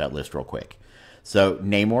read off that list real quick. So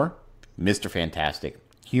Namor, Mr. Fantastic,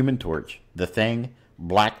 Human Torch, The Thing,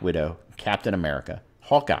 Black Widow, Captain America,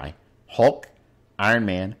 Hawkeye, Hulk, Iron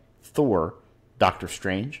Man, Thor, Doctor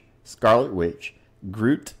Strange, Scarlet Witch,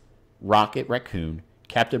 Groot, Rocket Raccoon,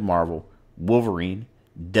 Captain Marvel, Wolverine,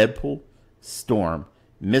 Deadpool, Storm,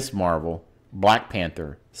 Miss Marvel, Black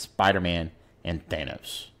Panther, Spider-Man, and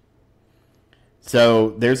Thanos.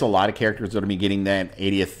 So there's a lot of characters that are going to be getting that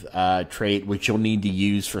 80th trait, which you'll need to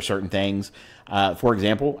use for certain things. For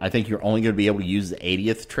example, I think you're only going to be able to use the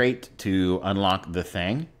 80th trait to unlock the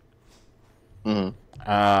Thing. Mm-hmm.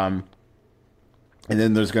 And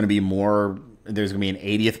then there's going to be more. There's going to be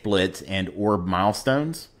an 80th Blitz and Orb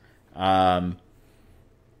milestones.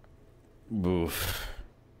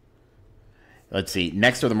 Let's see.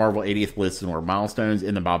 Next are the Marvel 80th Blitz and Orb milestones.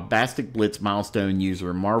 In the Bombastic Blitz milestone, use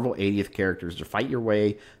your Marvel 80th characters to fight your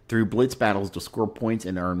way through Blitz battles to score points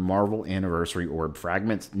and earn Marvel Anniversary Orb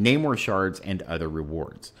fragments, Namor shards, and other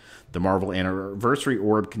rewards. The Marvel Anniversary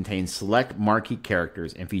Orb contains select marquee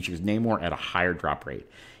characters and features Namor at a higher drop rate.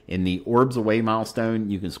 In the Orbs Away milestone,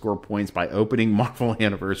 you can score points by opening Marvel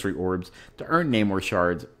Anniversary Orbs to earn Namor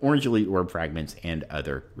shards, Orange Elite Orb fragments, and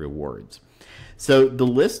other rewards. So the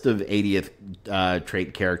list of 80th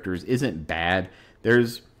trait characters isn't bad.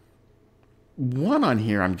 There's one on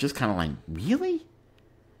here I'm just kind of like, really?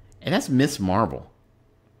 And that's Miss Marvel.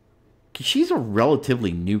 'Cause she's a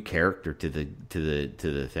relatively new character to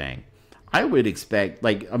the thing. I would expect,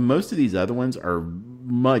 like, most of these other ones are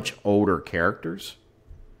much older characters.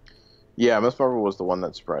 Yeah, Miss Marvel was the one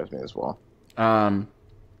that surprised me as well. I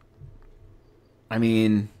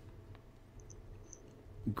mean,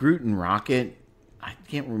 Groot and Rocket, I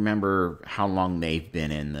can't remember how long they've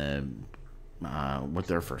been in the what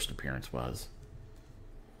their first appearance was.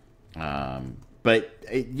 But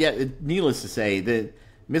needless to say, that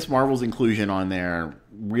Miss Marvel's inclusion on there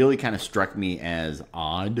really kind of struck me as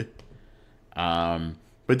odd. But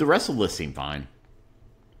the rest of the list seemed fine.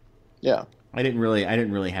 Yeah, I didn't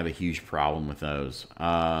really have a huge problem with those.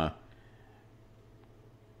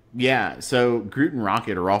 Yeah, so Groot and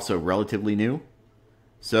Rocket are also relatively new.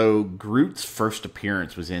 So Groot's first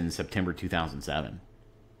appearance was in September 2007.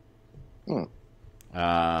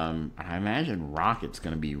 I imagine Rocket's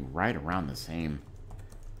going to be right around the same.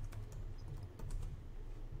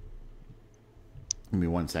 Give me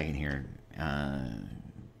 1 second here.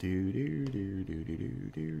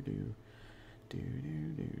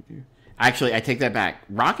 Actually, I take that back.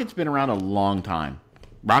 Rocket's been around a long time.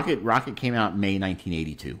 Rocket came out in May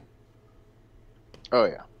 1982. Oh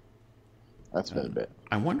yeah, that's been a bit.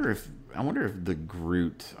 I wonder if the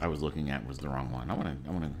Groot I was looking at was the wrong one. I want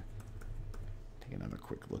to take another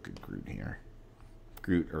quick look at Groot here.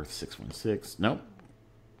 Groot Earth 616. Nope.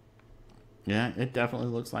 Yeah, it definitely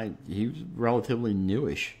looks like he was relatively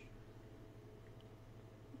newish.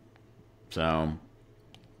 So,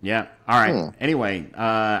 yeah. All right. Anyway,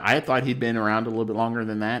 I thought he'd been around a little bit longer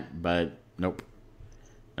than that, but nope.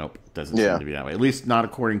 Nope. Doesn't seem to be that way. At least not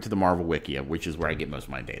according to the Marvel Wikia, which is where I get most of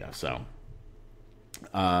my data. So,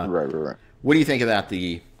 Right. What do you think about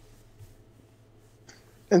the...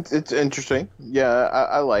 It's interesting. Yeah,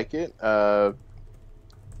 I like it. I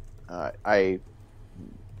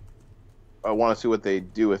want to see what they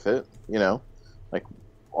do with it. You know, like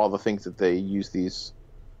all the things that they use this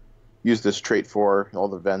trait for, all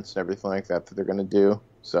the events and everything like that they're going to do.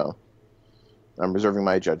 So I'm reserving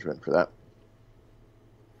my judgment for that.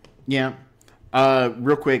 Yeah.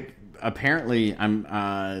 Real quick. Apparently,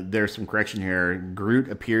 there's some correction here. Groot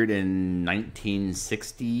appeared in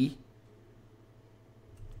 1960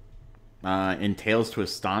 in Tales to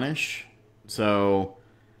Astonish. So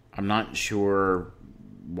I'm not sure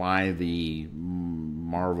why the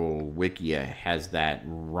Marvel Wikia has that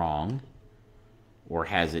wrong, or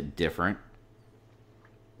has it different,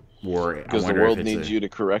 or because the world needs you to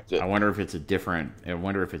correct it. I wonder if it's a different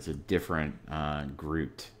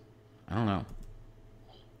Groot. I don't know.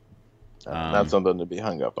 Not something to be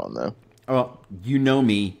hung up on, though. Well, you know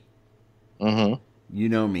me. Mm-hmm. You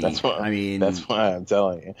know me. That's why I'm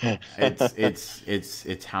telling you.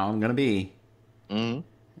 it's how I'm gonna be. Mm-hmm.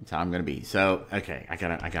 It's how I'm gonna be. So okay, I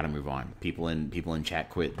gotta move on. People in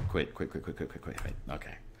chat, quit.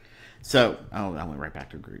 Okay. So I went right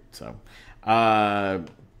back to Groot. So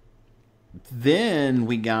then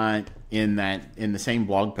we got in the same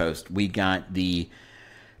blog post, we got the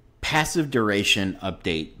passive duration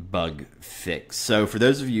update bug fix. So for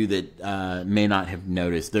those of you that may not have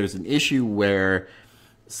noticed, there's an issue where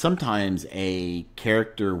sometimes a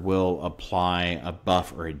character will apply a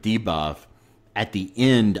buff or a debuff at the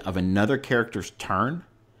end of another character's turn,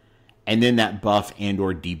 and then that buff and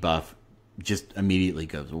or debuff just immediately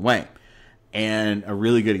goes away. And a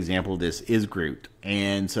really good example of this is Groot.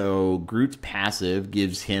 And so Groot's passive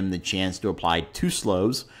gives him the chance to apply 2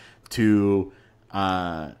 slows to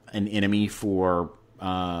an enemy for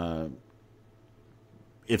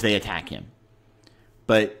if they attack him.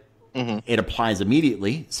 But it applies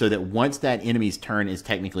immediately so that once that enemy's turn is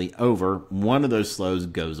technically over, one of those slows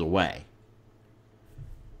goes away.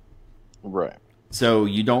 Right. So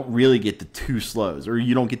you don't really get the 2 slows, or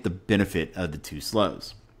you don't get the benefit of the 2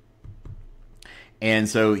 slows. And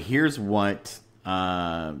so here's what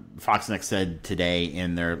Foxnex said today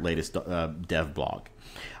in their latest dev blog.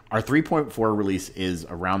 Our 3.4 release is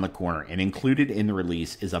around the corner, and included in the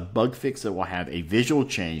release is a bug fix that will have a visual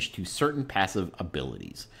change to certain passive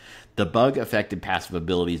abilities. The bug affected passive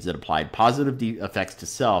abilities that applied positive effects to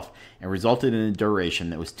self and resulted in a duration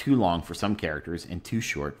that was too long for some characters and too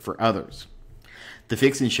short for others. The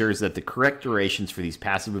fix ensures that the correct durations for these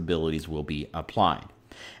passive abilities will be applied.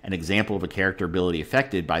 An example of a character ability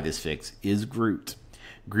affected by this fix is Groot.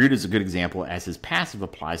 Groot is a good example as his passive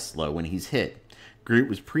applies slow when he's hit. Groot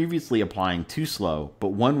was previously applying 2 slow, but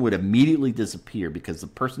one would immediately disappear because the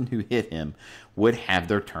person who hit him would have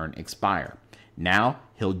their turn expire. Now,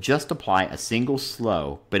 he'll just apply a single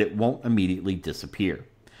slow, but it won't immediately disappear.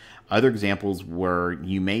 Other examples where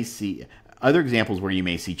you may see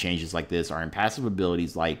changes like this are in passive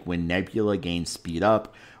abilities like when Nebula gains speed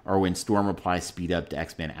up or when Storm applies speed up to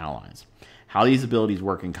X-Men allies. How these abilities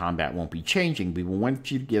work in combat won't be changing, but we want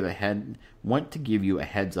to give you a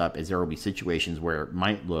heads up as there will be situations where it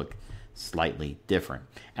might look slightly different.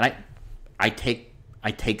 And I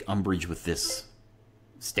take umbrage with this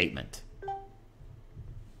statement.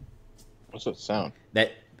 What's that sound?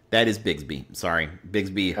 That is Bigsby. Sorry,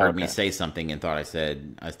 Bigsby heard me say something and thought I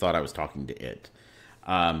was talking to it.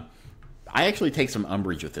 I actually take some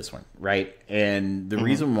umbrage with this one, right? And the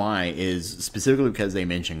reason why is specifically because they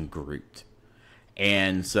mentioned Groot.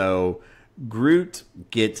 And so Groot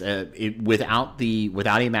gets without a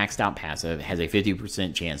maxed out passive has a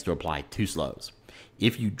 50% chance to apply 2 slows.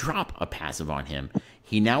 If you drop a passive on him,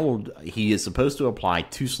 he is supposed to apply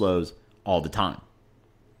 2 slows all the time,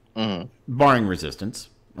 barring resistance.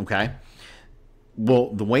 Okay.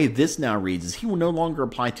 Well, the way this now reads is he will no longer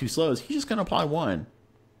apply 2 slows. He's just going to apply 1.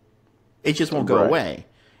 It just won't go away.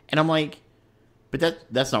 And I'm like, but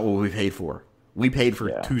that's not what we paid for. We paid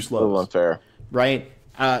for 2 slows. A little unfair. Right?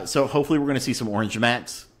 So hopefully we're going to see some orange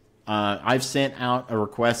mats. I've sent out a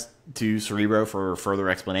request to Cerebro for further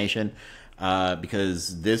explanation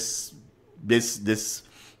because this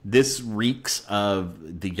reeks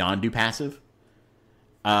of the Yondu passive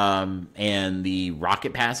and the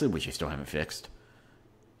Rocket passive, which I still haven't fixed.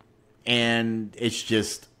 And it's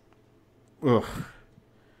just, ugh.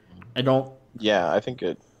 I don't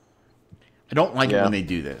like it when they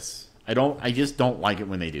do this. I just don't like it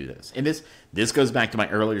when they do this. And this goes back to my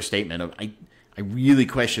earlier statement of I really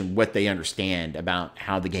question what they understand about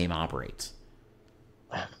how the game operates.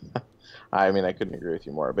 I mean, I couldn't agree with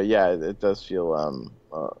you more. But yeah, it does feel a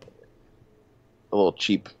little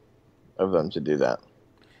cheap of them to do that.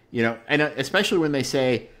 You know, and especially when they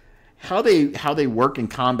say how they work in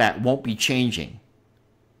combat won't be changing.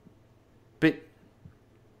 But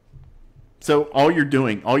so all you're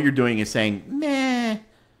doing is saying,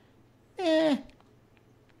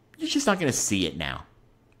 you're just not going to see it now.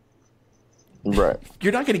 Right.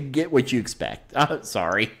 You're not going to get what you expect.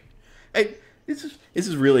 Sorry. Hey, this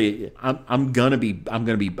is really. I'm gonna be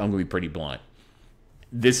pretty blunt.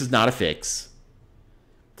 This is not a fix.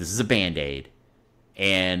 This is a Band-Aid,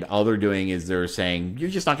 and all they're doing is they're saying you're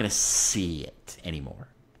just not going to see it anymore.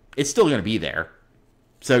 It's still going to be there.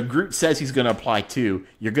 So Groot says he's going to apply 2.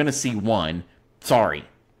 You're going to see 1. Sorry.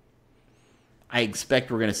 I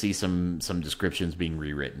expect we're going to see some descriptions being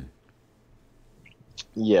rewritten.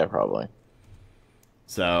 Yeah, probably.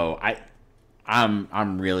 So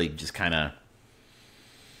I'm really just kind of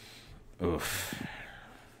oof.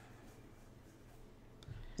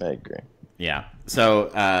 I agree. Yeah. So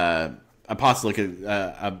Apostolic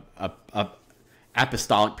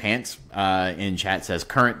Pants in chat says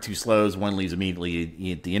current 2 slows, 1 leaves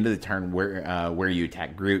immediately at the end of the turn where you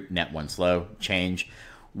attack Groot, net 1 slow, change.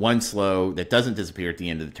 1 slow that doesn't disappear at the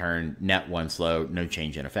end of the turn, net 1 slow, no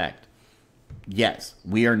change in effect. Yes,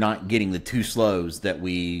 we are not getting the 2 slows that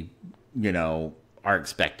we, are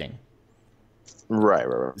expecting. Right.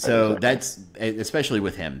 So that's, especially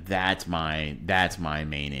with him, that's my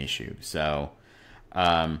main issue. So,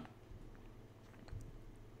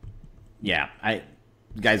 yeah,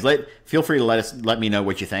 guys, feel free to let me know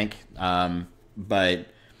what you think. But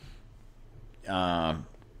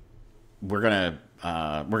we're gonna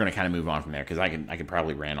we're gonna kind of move on from there because I can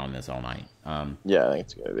probably rant on this all night. Yeah, I think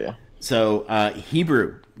it's a good idea. So,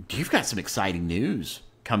 Hebrew, you've got some exciting news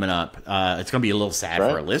coming up. It's going to be a little sad for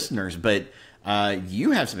our listeners, but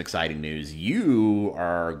you have some exciting news. You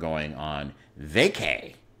are going on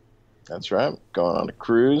vacay. That's right. Going on a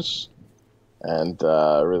cruise, and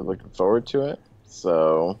really looking forward to it.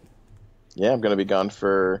 So, yeah, I'm going to be gone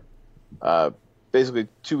for basically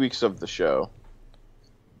 2 weeks of the show.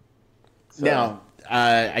 So. Now,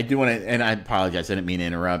 I do want to, and I apologize, I didn't mean to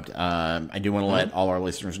interrupt. I do want to let all our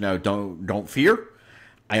listeners know, don't fear.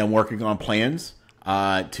 I am working on plans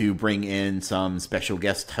to bring in some special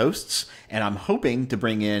guest hosts, and I'm hoping to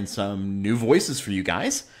bring in some new voices for you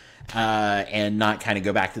guys, and not kind of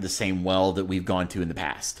go back to the same well that we've gone to in the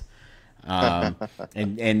past.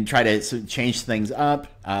 And try to change things up,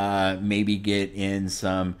 maybe get in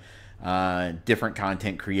some different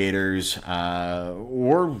content creators,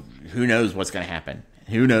 or who knows what's going to happen.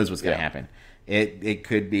 Who knows what's going to happen. It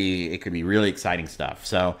could be really exciting stuff.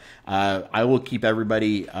 So I will keep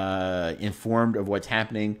everybody informed of what's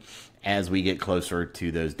happening as we get closer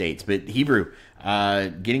to those dates. But Hebrew,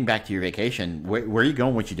 getting back to your vacation, where are you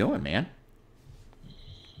going? What you doing, man?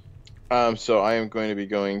 So I am going to be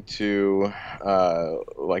going to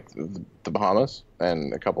like the Bahamas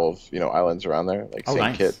and a couple of islands around there, like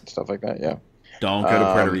St. Kitts and stuff like that. Yeah. Don't go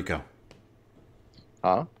to Puerto Rico.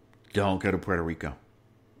 Huh? Don't go to Puerto Rico.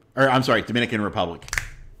 Or I'm sorry, Dominican Republic.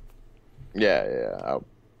 Yeah.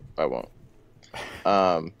 I won't.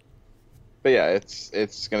 But yeah,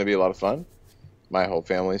 it's going to be a lot of fun. My whole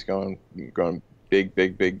family's going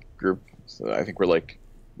big group. So I think we're like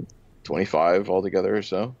 25 altogether or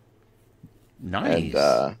so. Nice.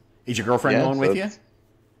 And, is your girlfriend going with you?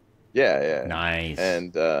 Yeah. Nice.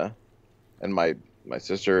 And my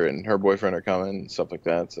sister and her boyfriend are coming and stuff like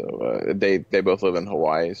that. So they both live in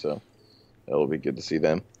Hawaii, so it'll be good to see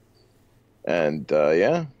them. And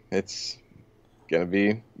yeah, it's gonna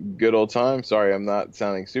be good old time. Sorry, I'm not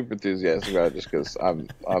sounding super enthusiastic about it just because I'm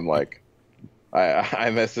like I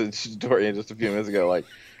messaged Dorian just a few minutes ago like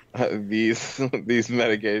these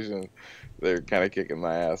medications, they're kind of kicking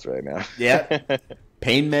my ass right now. Yeah.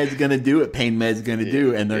 Pain med's going to do it. Pain med's going to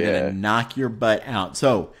do, and they're going to knock your butt out.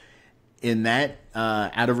 So, in that,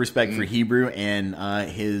 out of respect for Hebrew and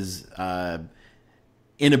his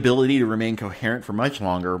inability to remain coherent for much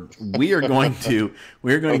longer, we are going to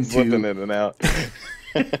slipping in and out.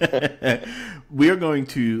 We are going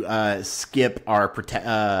to skip our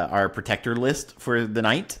protector list for the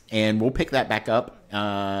night, and we'll pick that back up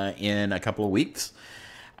in a couple of weeks.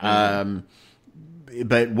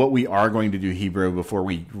 But what we are going to do, Hebrew, before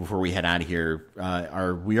we head out of here,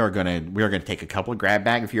 we are gonna take a couple of grab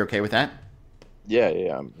bag if you're okay with that. Yeah,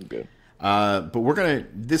 I'm good. But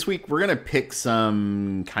this week we're gonna pick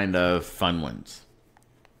some kind of fun ones.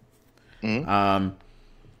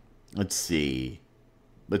 Let's see.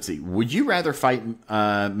 Would you rather fight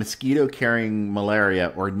mosquito carrying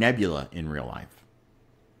malaria or Nebula in real life?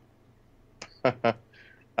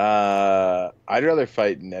 I'd rather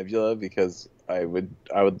fight Nebula because I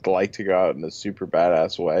would like to go out in a super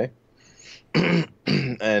badass way,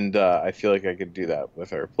 and I feel like I could do that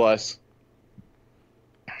with her. Plus,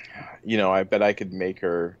 I bet I could make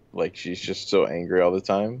her like she's just so angry all the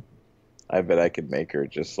time. I bet I could make her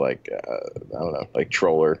just like I don't know, like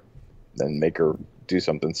troll her, then make her do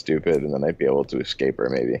something stupid, and then I'd be able to escape her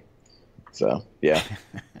maybe. So yeah,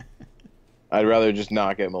 I'd rather just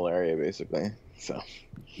not get malaria basically. So.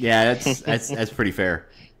 Yeah, that's pretty fair.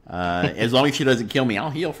 As long as she doesn't kill me, I'll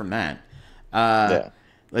heal from that.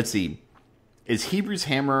 Let's see. Is Hebrew's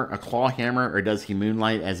hammer a claw hammer, or does he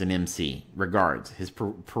moonlight as an MC? Regards, his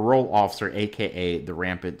parole officer, a.k.a. the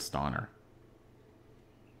Rampant Stoner.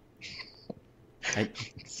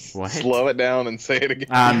 What? Slow it down and say it again.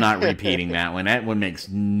 I'm not repeating that one. That one makes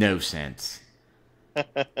no sense.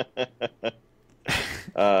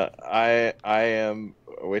 I am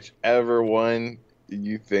whichever one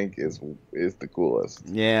you think is the coolest.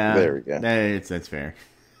 Yeah, there we go. That's fair.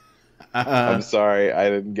 I'm sorry I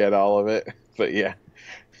didn't get all of it, but yeah,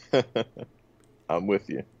 I'm with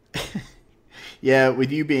you. Yeah,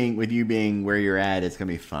 with you being where you're at, it's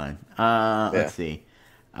gonna be fun. Let's see.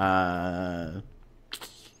 Sorry.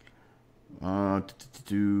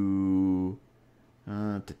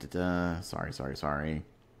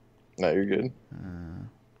 No, you're good.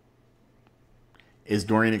 Is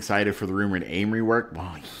Dorian excited for the rumored AIM rework?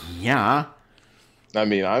 Well, yeah. I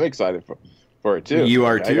mean, I'm excited for it too. You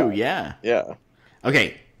are too, yeah. Yeah.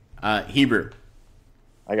 Okay, Hebrew.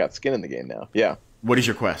 I got skin in the game now. Yeah. What is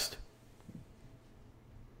your quest?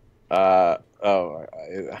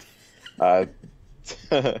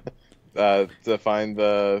 to find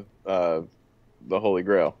the Holy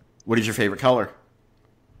Grail. What is your favorite color?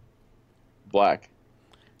 Black.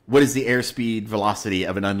 What is the airspeed velocity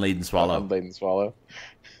of an unladen swallow? Unladen swallow.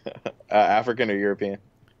 African or European?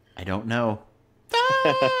 I don't know.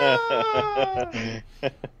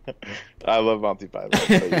 I love Monty Python,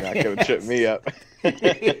 so you're not going to trip me up.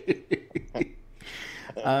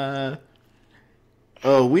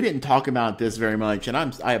 Oh, we didn't talk about this very much, and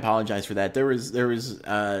I apologize for that. There was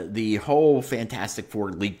the whole Fantastic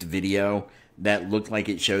Four leaked video that looked like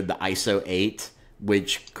it showed the ISO 8,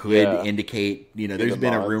 which could indicate, there's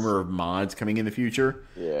been a rumor of mods coming in the future.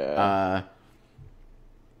 Yeah.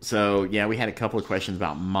 So yeah, we had a couple of questions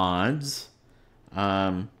about mods.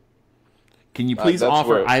 Can you please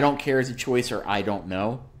offer I don't care as a choice or I don't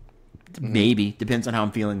know? Maybe. Depends on how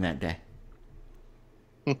I'm feeling that day.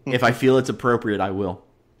 If I feel it's appropriate, I will.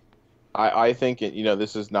 I think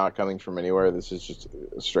this is not coming from anywhere. This is just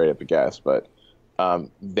straight up a guess, but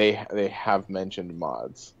they have mentioned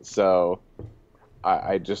mods. So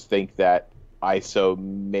I just think that ISO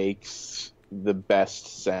makes the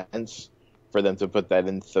best sense for them to put that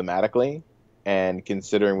in thematically. And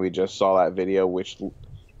considering we just saw that video, which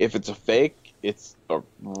if it's a fake, it's a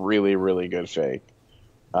really, really good fake.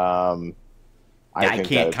 I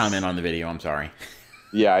can't comment on the video. I'm sorry.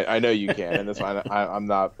 Yeah, I know you can, and that's why I'm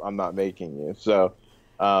not making you. So,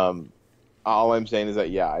 all I'm saying is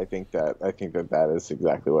that I think that is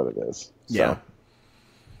exactly what it is. So.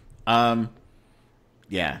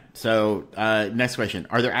 Yeah. So, next question: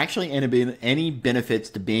 are there actually any benefits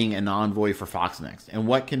to being an envoy for Fox Next, and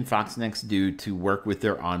what can Fox Next do to work with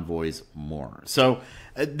their envoys more? So,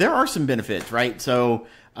 there are some benefits, right? So,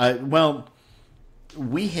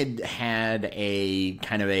 we had a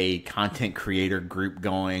kind of a content creator group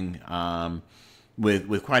going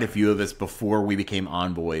with quite a few of us before we became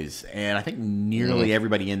envoys, and I think nearly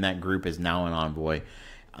everybody in that group is now an envoy.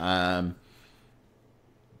 But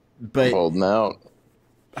holding out,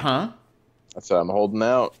 huh? That's what I'm holding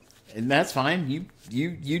out, and that's fine. You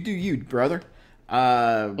do you, brother.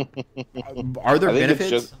 Are there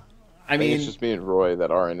benefits? I mean, it's just me and Roy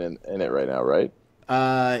that aren't in it right now, right?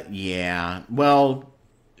 Yeah. Well,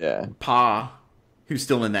 yeah. Pa, who's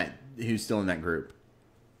still in that group.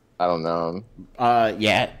 I don't know. Pa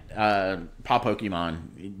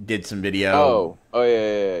Pokemon did some video. Oh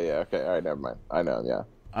yeah. Okay, all right, never mind. I know, yeah.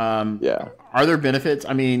 Yeah. Are there benefits?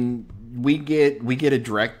 I mean, we get a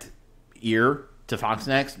direct ear to Fox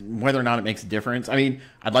Next, whether or not it makes a difference. I mean,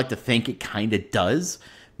 I'd like to think it kind of does,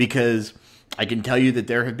 because I can tell you that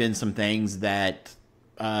there have been some things that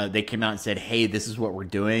they came out and said, hey, this is what we're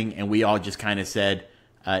doing. And we all just kind of said,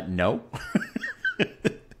 no.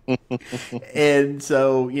 And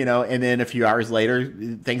so, and then a few hours later,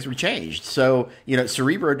 things were changed. So,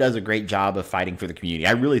 Cerebro does a great job of fighting for the community.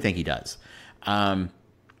 I really think he does.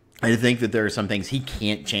 I think that there are some things he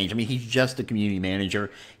can't change. I mean, he's just a community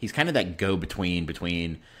manager. He's kind of that go-between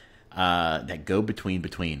between. Well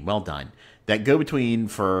done. That go-between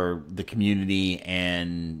for the community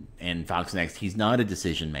and Fox Next. He's not a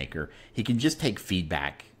decision maker. He can just take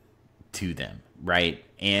feedback to them, right?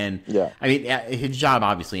 And I mean, his job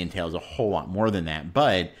obviously entails a whole lot more than that,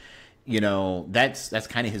 but that's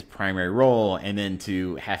kind of his primary role. And then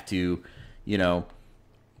to have to,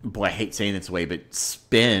 boy, I hate saying this way, but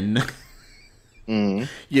spin,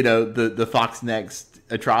 the Fox Next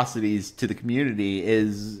atrocities to the community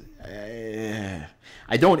is.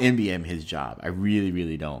 I don't envy him his job. I really,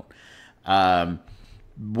 really don't.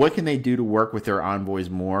 What can they do to work with their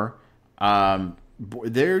envoys more? Pay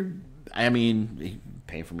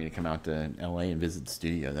for me to come out to LA and visit the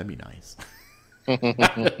studio. That'd be nice.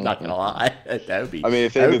 Not gonna lie, that would be. I mean,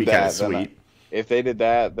 if they did that, sweet. If they did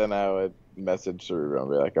that, then I would message Cerebro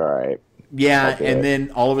and be like, "All right." Yeah, and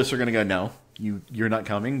then all of us are gonna go, "No, you're not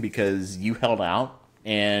coming because you held out."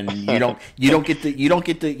 And you don't get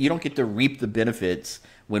to reap the benefits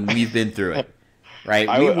when we've been through it,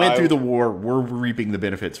 right? We went through the war. We're reaping the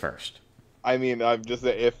benefits first. I mean, I'm just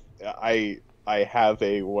if I have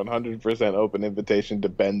a 100% open invitation to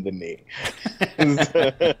bend the knee.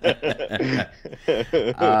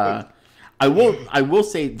 I will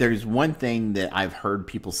say there's one thing that I've heard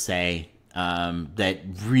people say that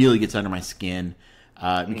really gets under my skin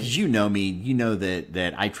because you know me, you know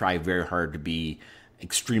that I try very hard to be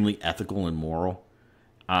extremely ethical and moral.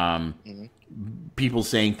 People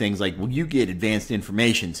saying things like, well, you get advanced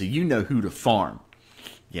information, so you know who to farm.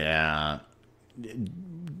 Yeah.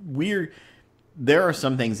 There are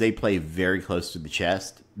some things they play very close to the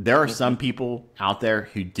chest. There are some people out there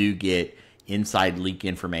who do get inside leak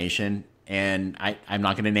information, and I'm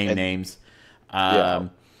not going to name names. And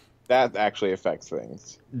that actually affects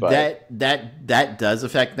things. But that does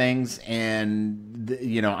affect things, and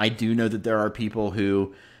you know, I do know that there are people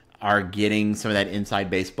who are getting some of that inside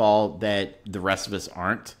baseball that the rest of us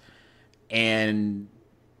aren't, and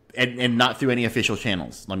not through any official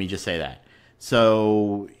channels. Let me just say that.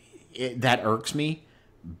 So that irks me,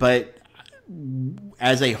 but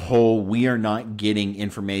as a whole, we are not getting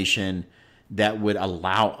information that would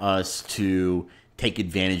allow us to take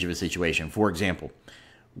advantage of a situation. For example,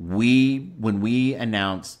 when we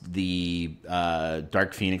announced the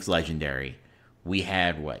Dark Phoenix Legendary, we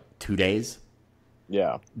had 2 days?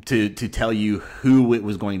 Yeah. To tell you who it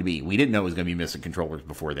was going to be. We didn't know it was going to be Missing Controllers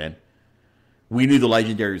before then. We knew the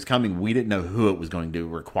Legendary was coming. We didn't know who it was going to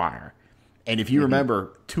require. And if you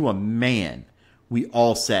remember, to a man, we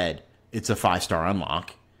all said it's a 5-star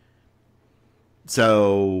unlock.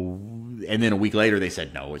 So, and then a week later they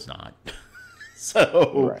said, no, it's not.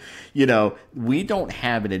 So, right. You know, we don't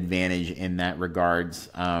have an advantage in that regards.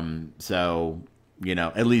 So, you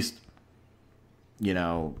know, at least, you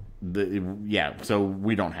know, so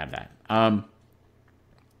we don't have that.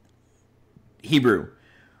 Hebrew,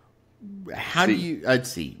 how do you,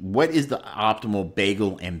 let's see, what is the optimal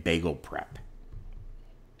bagel and bagel prep?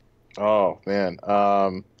 Oh, man.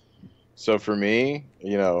 So for me,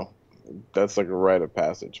 you know, that's like a rite of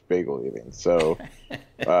passage, bagel eating. So,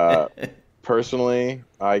 personally,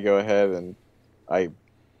 I go ahead and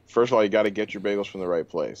first of all, you got to get your bagels from the right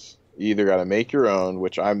place. You either got to make your own,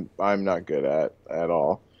 which I'm not good at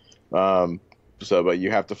all. But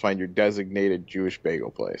you have to find your designated Jewish bagel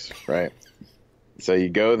place, right? So you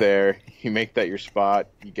go there, you make that your spot,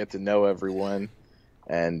 you get to know everyone,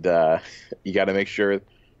 and you got to make sure.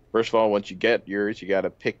 First of all, once you get yours, you got to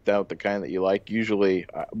pick out the kind that you like. Usually,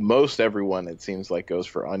 most everyone, it seems like, goes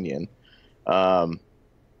for onion. But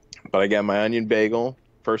I get my onion bagel,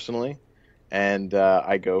 personally, and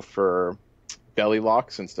I go for Belly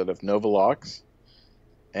Locks instead of Nova Locks.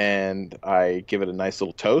 And I give it a nice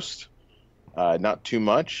little toast. Not too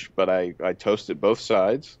much, but I toast it both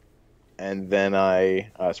sides. And then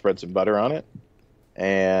I spread some butter on it.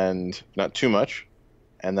 And not too much.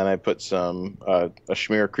 And then I put some a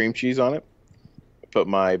schmear of cream cheese on it. Put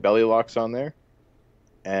my Belly Locks on there.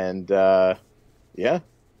 And, yeah,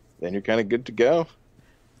 then you're kind of good to go.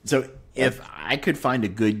 So if I could find a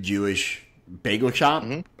good Jewish bagel shop,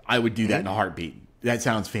 I would do that in a heartbeat. That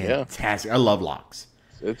sounds fantastic. Yeah. I love lox.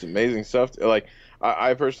 It's amazing stuff. Like,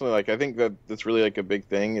 I personally, like, I think that's really, like, a big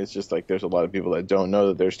thing. It's just, like, there's a lot of people that don't know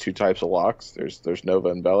that there's two types of lox. There's Nova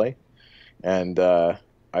and Belly. And I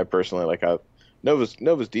personally, like,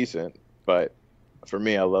 Nova's decent, but for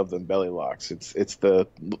me, I love them Belly Locks. It's the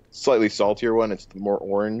slightly saltier one. It's the more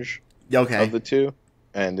orange of the two.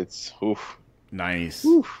 And it's, oof. Nice.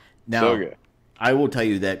 Oof, now, so good. I will tell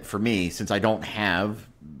you that for me, since I don't have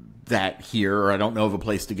that here, or I don't know of a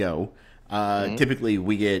place to go, typically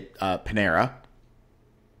we get Panera,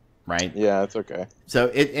 right? Yeah, it's okay. So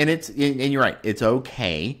and you're right, it's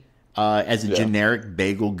okay. As a generic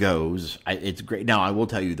bagel goes, it's great. Now, I will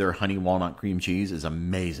tell you, their honey walnut cream cheese is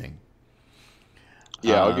amazing.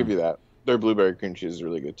 Yeah, I'll give you that. Their blueberry cream cheese is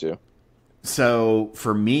really good too. So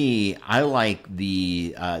for me, I like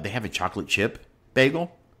they have a chocolate chip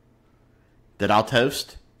bagel that I'll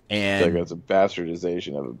toast, and it's like it's a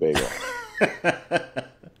bastardization of a bagel.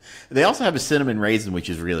 They also have a cinnamon raisin, which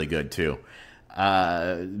is really good too.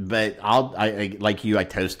 But I like you, I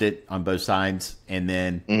toast it on both sides, and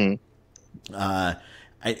then I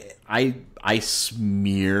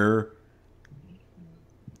smear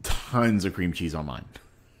tons of cream cheese on mine.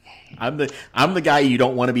 I'm the guy you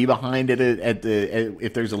don't want to be behind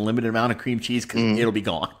if there's a limited amount of cream cheese, because it'll be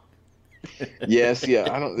gone. Yes,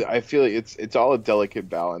 yeah. I feel like it's all a delicate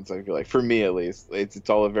balance. I feel like, for me at least, it's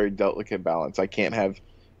all a very delicate balance. I can't have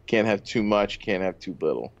too much, can't have too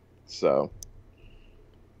little. So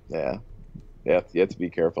yeah, you have to be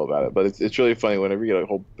careful about it. But it's really funny whenever you get a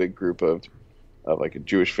whole big group of like a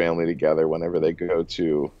Jewish family together. Whenever they go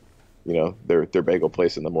to, you know, their bagel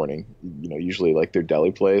place in the morning, you know, usually like their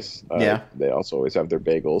deli place. They also always have their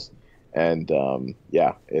bagels, and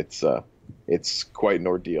it's quite an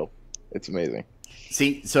ordeal. It's amazing.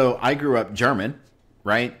 See, so I grew up German,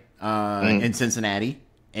 right, in Cincinnati,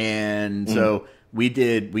 and so we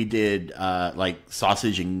did like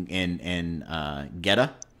sausage and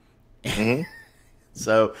Gouda.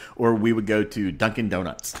 So, or we would go to Dunkin'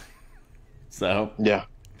 Donuts. So yeah,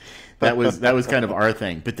 that was kind of our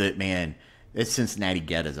thing. But this Cincinnati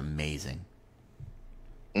Gouda is amazing.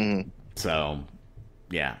 So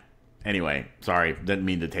yeah. Anyway, sorry, didn't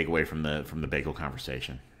mean to take away from the bagel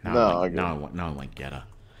conversation. Now I like Gouda.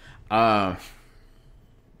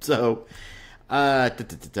 So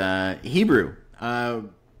Hebrew.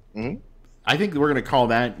 I think we're gonna call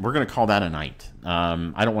that a night.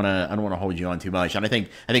 I don't want to hold you on too much, and I think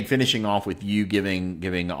finishing off with you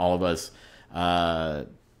giving all of us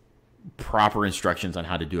proper instructions on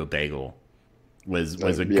how to do a bagel was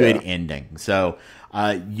a good ending. So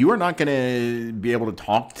you are not going to be able to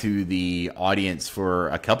talk to the audience for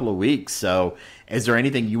a couple of weeks. So is there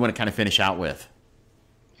anything you want to kind of finish out with?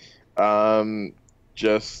 I mean,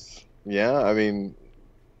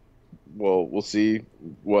 well, we'll see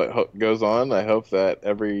what goes on. I hope that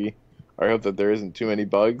there isn't too many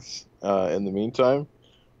bugs in the meantime.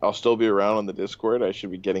 I'll still be around on the Discord. I should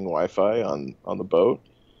be getting Wi-Fi on the boat.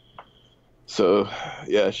 So,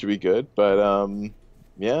 yeah, it should be good. But,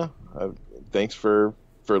 thanks for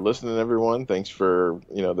listening, everyone. Thanks for,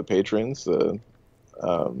 the patrons to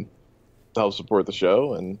help support the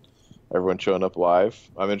show and everyone showing up live.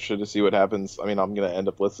 I'm interested to see what happens. I mean, I'm going to end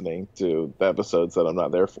up listening to the episodes that I'm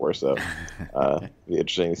not there for, so it'll be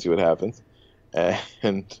interesting to see what happens.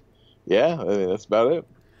 And, yeah, I mean, that's about it.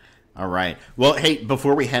 All right. Well, hey,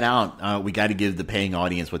 before we head out, we got to give the paying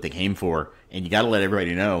audience what they came for, and you got to let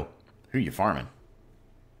everybody know who you farming.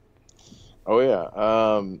 Oh yeah.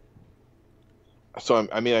 So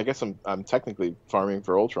I guess I'm technically farming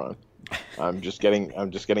for Ultron. I'm just getting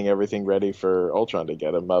everything ready for Ultron to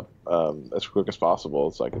get him up as quick as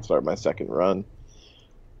possible, so I can start my second run.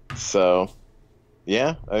 So,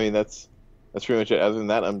 yeah. I mean that's pretty much it. Other than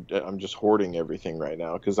that, I'm just hoarding everything right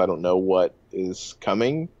now because I don't know what is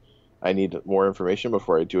coming. I need more information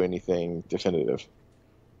before I do anything definitive.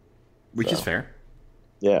 Which is fair.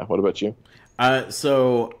 Yeah. What about you?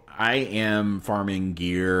 So I am farming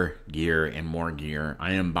gear, and more gear.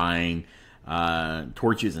 I am buying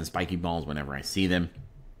torches and spiky balls whenever I see them.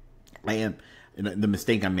 The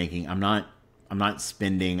mistake I'm making. I'm not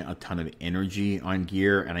spending a ton of energy on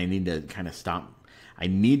gear, and I need to kind of stop. I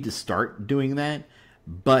need to start doing that,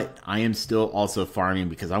 but I am still also farming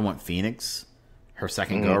because I want Phoenix, her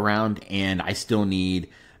second go around, and I still need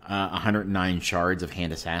 109 shards of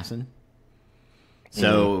Hand Assassin.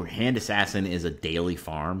 So Hand Assassin is a daily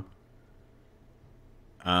farm.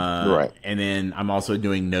 Right. And then I'm also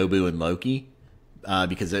doing Nobu and Loki.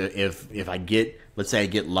 Because if I get, let's say I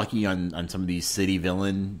get lucky on some of these city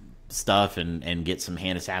villain stuff and get some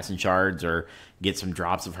Hand Assassin shards or get some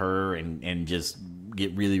drops of her and just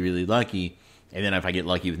get really, really lucky. And then if I get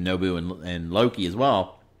lucky with Nobu and Loki as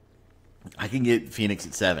well, I can get Phoenix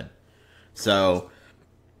at 7. So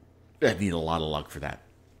I need a lot of luck for that.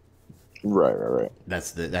 Right.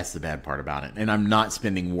 That's the bad part about it. And I'm not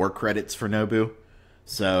spending war credits for Nobu,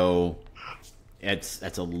 so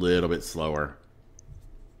that's a little bit slower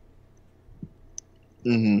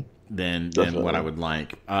than what I would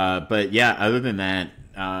like. But yeah, other than that,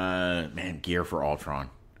 man, gear for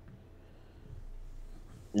Ultron.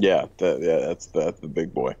 Yeah, that's the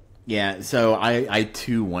big boy. Yeah, so I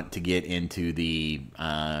too want to get into the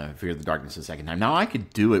Fear of the Darkness a second time. Now, I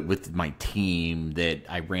could do it with my team that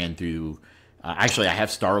I ran through. Actually, I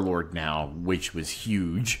have Star-Lord now, which was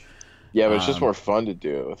huge. Yeah, but it's just more fun to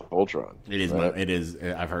do it with Ultron. It is. Right? It is.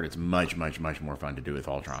 I've heard it's much, much, much more fun to do with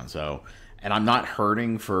Ultron. So, and I'm not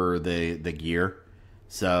hurting for the gear.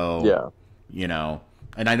 So, yeah,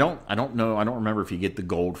 and I don't know. I don't remember if you get the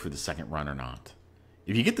gold for the second run or not.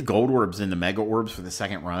 If you get the gold orbs and the mega orbs for the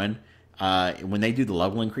second run, when they do the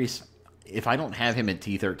level increase, if I don't have him at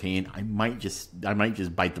T13, I might just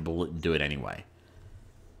bite the bullet and do it anyway.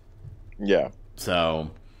 Yeah. So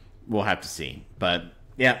we'll have to see. But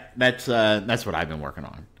yeah, that's what I've been working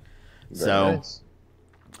on. Very nice.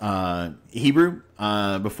 Hebrew,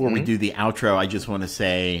 before we do the outro, I just want to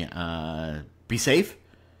say, be safe,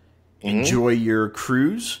 enjoy your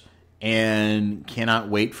cruise. And cannot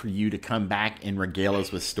wait for you to come back and regale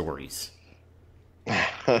us with stories.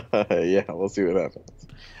 Yeah, we'll see what happens.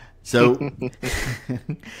 So,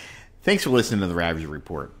 thanks for listening to the Ravager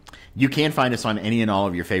Report. You can find us on any and all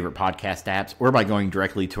of your favorite podcast apps or by going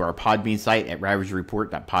directly to our Podbean site at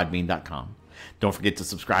ravagerreport.podbean.com. Don't forget to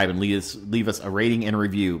subscribe and leave us a rating and a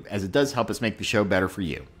review, as it does help us make the show better for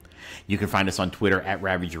you. You can find us on Twitter at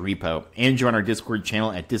RavagerRepo and join our Discord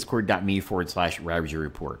channel at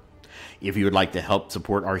discord.me/RavagerReport. If you would like to help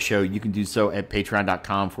support our show, you can do so at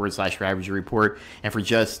patreon.com/Ravager Report. And for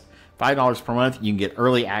just $5 per month, you can get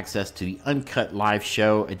early access to the uncut live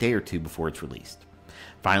show a day or two before it's released.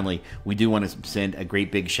 Finally, we do want to send a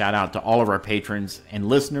great big shout out to all of our patrons and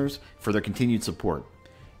listeners for their continued support.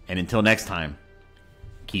 And until next time,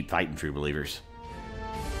 keep fighting, true believers.